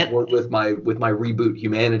 You're Yeah, on board with my reboot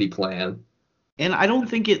humanity plan. and I don't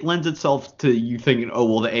think it lends itself to you thinking, oh,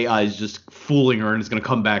 well, the AI is just fooling her and it's going to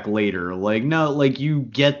come back later. Like, no, like you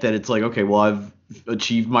get that it's like, okay, well, I've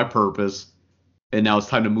achieved my purpose and now it's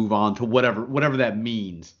time to move on to whatever that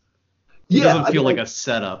means. It Yeah, doesn't I feel mean, like a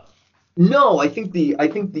setup. no, I think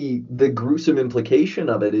the gruesome implication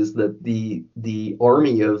of it is that the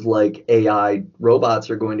army of like AI robots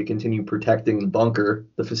are going to continue protecting the bunker,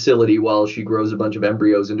 the facility, while she grows a bunch of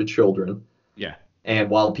embryos into children, Yeah. and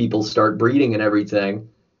while people start breeding and everything,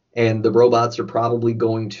 and the robots are probably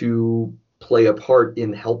going to play a part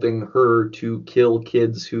in helping her to kill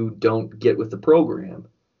kids who don't get with the program,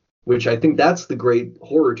 which I think that's the great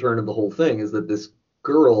horror turn of the whole thing is that this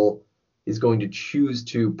girl is going to choose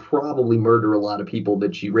to probably murder a lot of people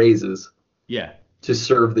that she raises Yeah. to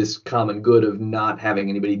serve this common good of not having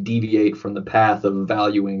anybody deviate from the path of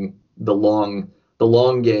valuing the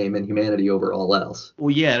long game and humanity over all else.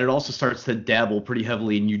 Well, yeah, and it also starts to dabble pretty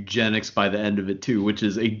heavily in eugenics by the end of it too, which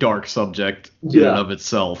is a dark subject in and Yeah. of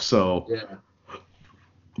itself. So, Yeah.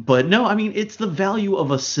 but no, I mean, it's the value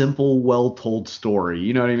of a simple, well-told story.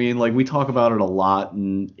 You know what I mean? Like we talk about it a lot,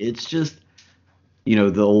 and it's just,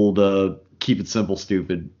 the old keep it simple,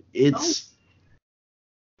 stupid. Oh,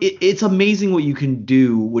 It's amazing what you can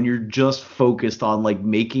do when you're just focused on like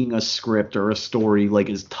making a script or a story like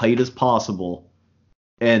as tight as possible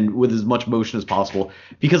and with as much motion as possible.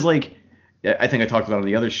 Because like I think I talked about on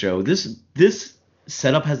the other show, this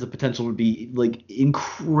setup has the potential to be like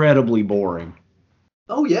incredibly boring.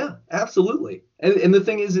 oh yeah, absolutely. And the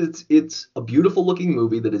thing is, it's a beautiful looking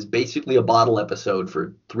movie that is basically a bottle episode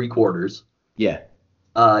for 3 quarters. Yeah.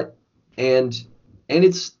 Uh, and and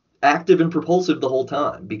it's active and propulsive the whole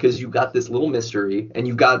time because you've got this little mystery and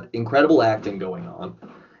you've got incredible acting going on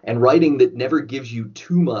and writing that never gives you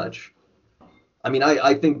too much. I mean,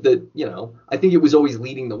 I think that, I think it was always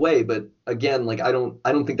leading the way, but again, like I don't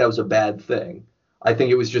think that was a bad thing. I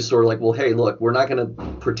think it was just sort of like, well, hey, look, we're not going to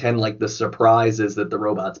pretend like the surprise is that the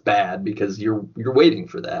robot's bad because you're waiting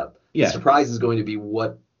for that. The Yeah. surprise is going to be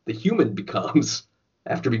what the human becomes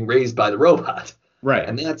after being raised by the robot. Right.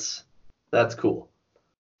 And that's cool.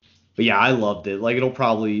 But yeah, I loved it. Like it'll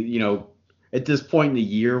probably, at this point in the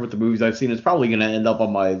year with the movies I've seen, it's probably going to end up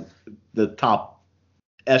on the top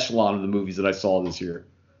echelon of the movies that I saw this year.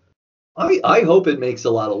 I hope it makes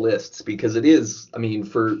a lot of lists because it is, I mean,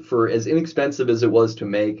 for as inexpensive as it was to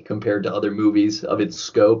make compared to other movies of its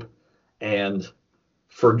scope, and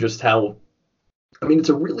for just how, I mean, it's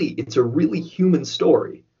a really human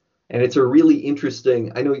story, and it's a really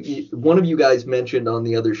interesting. I know one of you guys mentioned on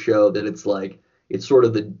the other show that it's like it's sort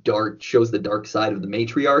of shows the dark side of the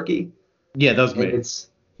matriarchy, Yeah, that was and me. it's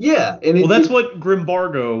yeah, and Well, it, that's it what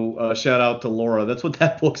Grimbargo, shout out to Laura. That's what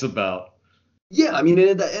that book's about. yeah, I mean,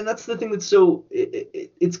 and that's the thing that's so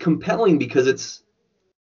it's compelling because it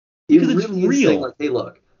Because it's really is saying real. like, hey,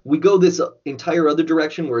 look, we go this entire other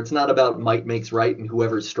direction where it's not about might makes right and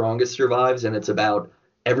whoever's strongest survives, and it's about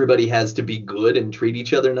everybody has to be good and treat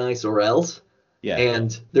each other nice or else. Yeah.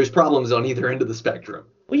 And there's problems on either end of the spectrum.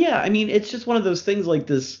 Well, yeah, I mean, it's just one of those things like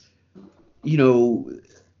this, you know,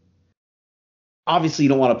 obviously you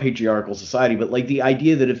don't want a patriarchal society, but like the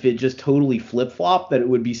idea that if it just totally flip-flopped, that it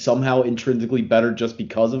would be somehow intrinsically better just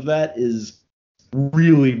because of that is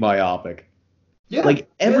really myopic. Yeah, Like yeah.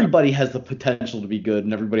 everybody has the potential to be good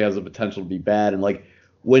and everybody has the potential to be bad. And like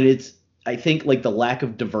when it's, I think like the lack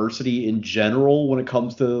of diversity in general when it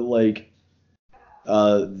comes to like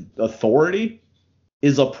uh authority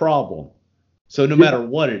is a problem. So no Yeah. matter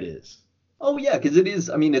what it is. Oh yeah, because it is.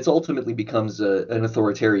 I mean, it's ultimately becomes an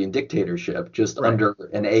authoritarian dictatorship just Right. under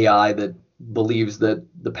an AI that believes that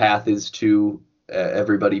the path is to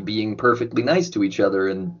everybody being perfectly nice to each other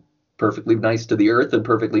and perfectly nice to the earth and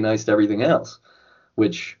perfectly nice to everything else.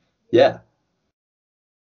 Which, yeah,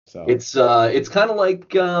 So it's kind of like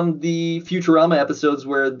the Futurama episodes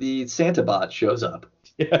where the Santa bot shows up.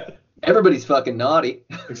 yeah. Everybody's fucking naughty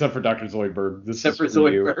Except for Dr. Zoidberg. This except is for for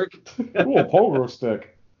you. Zoidberg. Cool, pogo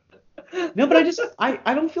stick. No, but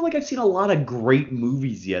I don't feel like I've seen a lot of great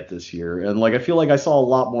movies yet this year. And like I feel like I saw a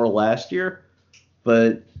lot more last year,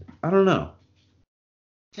 but I don't know.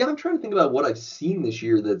 Yeah, I'm trying to think about what I've seen this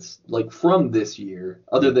year that's like from this year,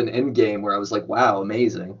 other Yeah. than Endgame, where I was like, wow,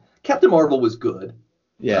 amazing. Captain Marvel was good. I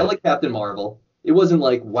Yeah. like Captain Marvel. It wasn't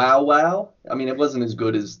like wow, wow. I mean, it wasn't as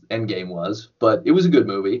good as Endgame was, but it was a good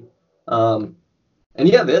movie. Um, and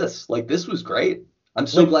yeah, this was great. I'm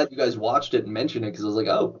so Like glad you guys watched it and mentioned it because I was like,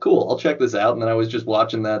 oh, cool, I'll check this out. And then I was just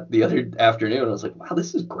watching that the other afternoon. And I was like, wow,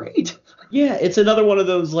 this is great. yeah, it's another one of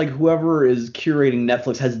those like whoever is curating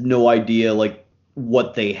Netflix has no idea like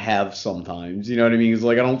what they have sometimes. You know what I mean? It's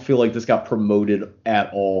like I don't feel like this got promoted at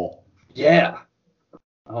all. Yeah.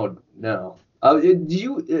 Oh no. Do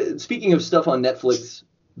you speaking of stuff on Netflix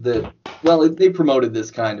that well they promoted this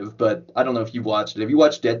kind of, but I don't know if you watched it. Have you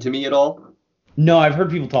watched Dead to Me at all? No, I've heard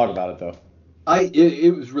people talk about it though.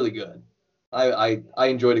 It was really good. I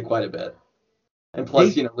enjoyed it quite a bit. And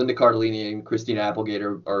plus, They Linda Cardellini and Christina Applegate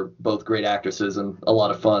are both great actresses and a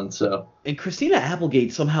lot of fun. So and Christina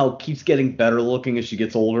Applegate somehow keeps getting better looking as she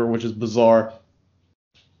gets older, which is bizarre.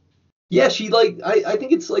 yeah, she like I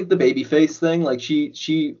think it's like the baby face thing. Like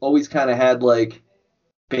she always kind of had like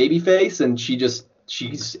baby face and she's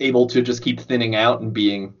able to just keep thinning out and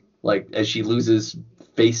being like as she loses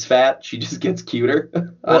face fat, she just gets cuter. I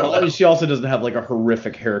don't Well, know. she also doesn't have like a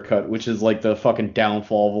horrific haircut, which is like the fucking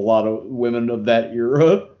downfall of a lot of women of that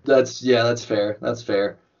era. That's fair. That's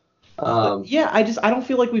fair. But Um yeah, I don't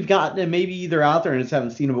feel like we've gotten it. Maybe they're out there and just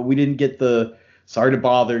haven't seen it, but we didn't get the sorry to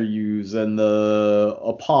bother yous and the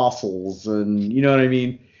apostles and you know what I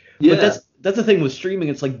mean. But yeah. that's the thing with streaming.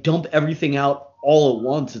 It's like dump everything out all at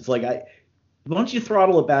once. It's like why don't you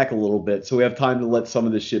throttle it back a little bit so we have time to let some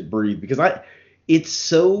of this shit breathe? Because it's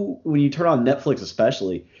so when you turn on Netflix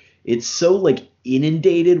especially, it's so like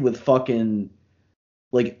inundated with fucking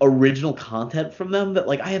like original content from them that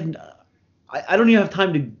like I don't even have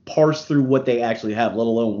time to parse through what they actually have, let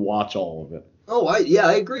alone watch all of it. Oh, I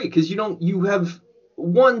agree because you have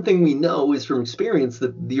one thing we know is from experience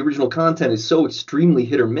that the original content is so extremely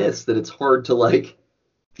hit or miss that it's hard to like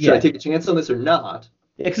should I Yeah. take a chance on this or not?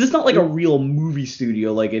 Yeah, because it's not like a real movie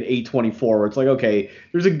studio like at A24 where it's like, okay,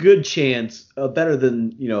 there's a good chance, better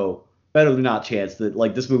than not chance that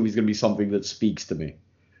like this movie's gonna be something that speaks to me.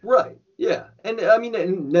 Right. Yeah. And I mean,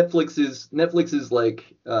 and Netflix is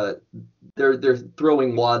like they're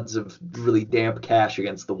throwing wads of really damp cash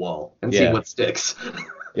against the wall and seeing Yeah. what sticks.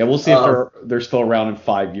 Yeah, we'll see if Um, they're still around in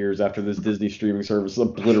 5 years after this Disney streaming service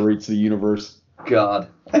obliterates the universe. God,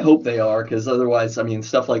 I hope they are because otherwise, I mean,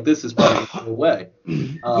 stuff like this is probably going to go away.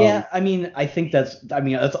 Yeah, I mean, I mean,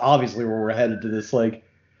 that's obviously where we're headed to this. Like,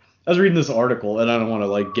 I was reading this article, and I don't want to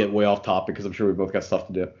like get way off topic because I'm sure we both got stuff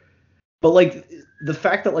to do. But like, the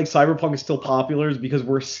fact that like Cyberpunk is still popular is because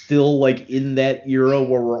we're still like in that era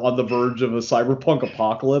where we're on the verge of a cyberpunk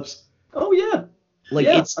apocalypse. Oh yeah, Like,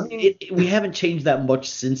 yeah. I mean, we haven't changed that much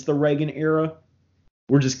since the Reagan era.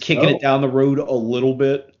 We're just kicking it no, down the road a little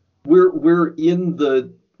bit. we're in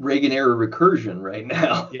the Reagan era recursion right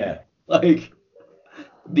now. Yeah, Like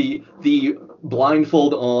the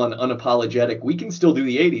blindfold on unapologetic. We can still do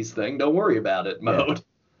the '80s thing. Don't worry about it yeah,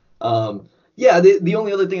 mode. Yeah, the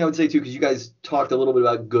only other thing I would say too, because you guys talked a little bit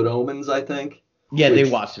about Good Omens, I think, yeah. They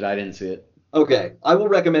which watched it. I didn't see it. okay, I will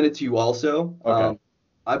recommend it to you also. Okay.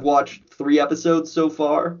 I've watched 3 episodes so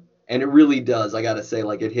far, and it really does. I gotta say,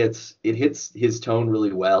 like it hits his tone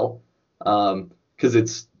really well, because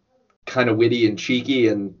it's kind of witty and cheeky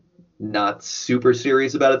and not super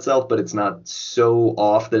serious about itself, but it's not so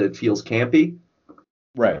off that it feels campy.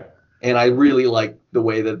 Right. And I really like the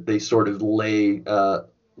way that they sort of lay the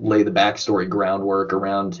backstory groundwork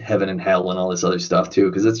around heaven and hell and all this other stuff too,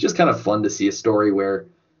 because it's just kind of fun to see a story where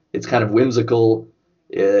it's kind of whimsical.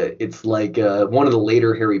 It's like one of the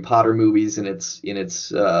later Harry Potter movies, and it's in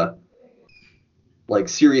its like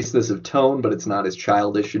seriousness of tone, but it's not as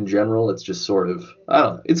childish in general. It's just sort of I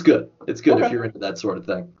don't know. It's good. It's good if Okay. you're into that sort of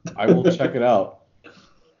thing. I will check it out.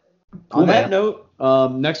 Cool, On that man.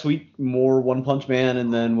 note, next week more One Punch Man,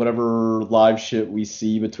 and then whatever live shit we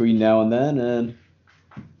see between now and then, and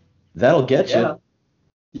that'll get you. Yeah.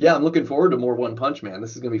 Yeah, I'm looking forward to more One Punch Man.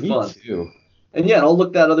 This is gonna be Me fun. too. And yeah, I'll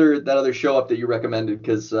look that other show up that you recommended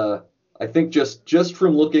because I think just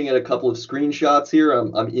from looking at a couple of screenshots here,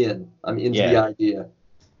 I'm in. I'm into the Yeah, idea.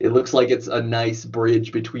 It looks like it's a nice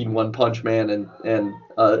bridge between One Punch Man and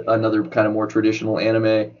another kind of more traditional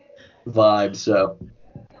anime vibe. So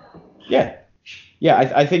yeah, yeah.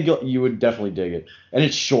 I think you would definitely dig it, and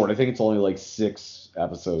it's short. I think it's only like 6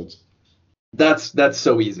 episodes. that's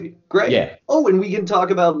so easy. Great. Yeah. Oh, and we can talk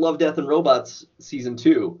about Love, Death, and Robots season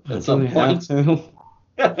 2 at Do some we have point.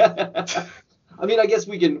 to? I mean, I guess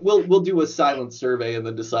we'll do a silent survey and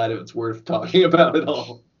then decide if it's worth talking about at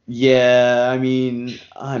all. Yeah, I mean,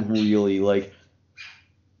 I'm really like,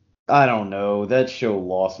 I don't know. That show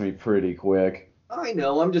lost me pretty quick. I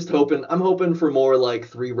know. I'm hoping for more like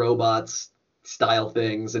three robots style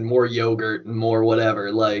things and more yogurt and more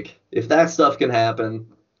whatever. Like if that stuff can happen,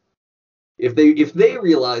 if they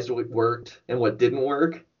realized what worked and what didn't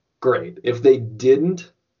work, great. If they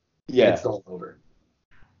didn't, it's Yeah. all over.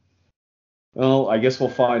 Well, I guess we'll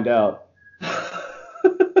find out.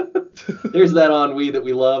 There's that ennui that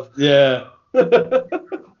we love. Yeah. All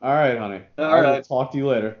All right, honey. I will right. talk to you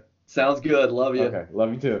later. Sounds good. Love you. Okay.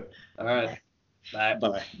 Love you too. All right. Bye.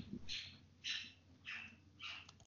 Bye.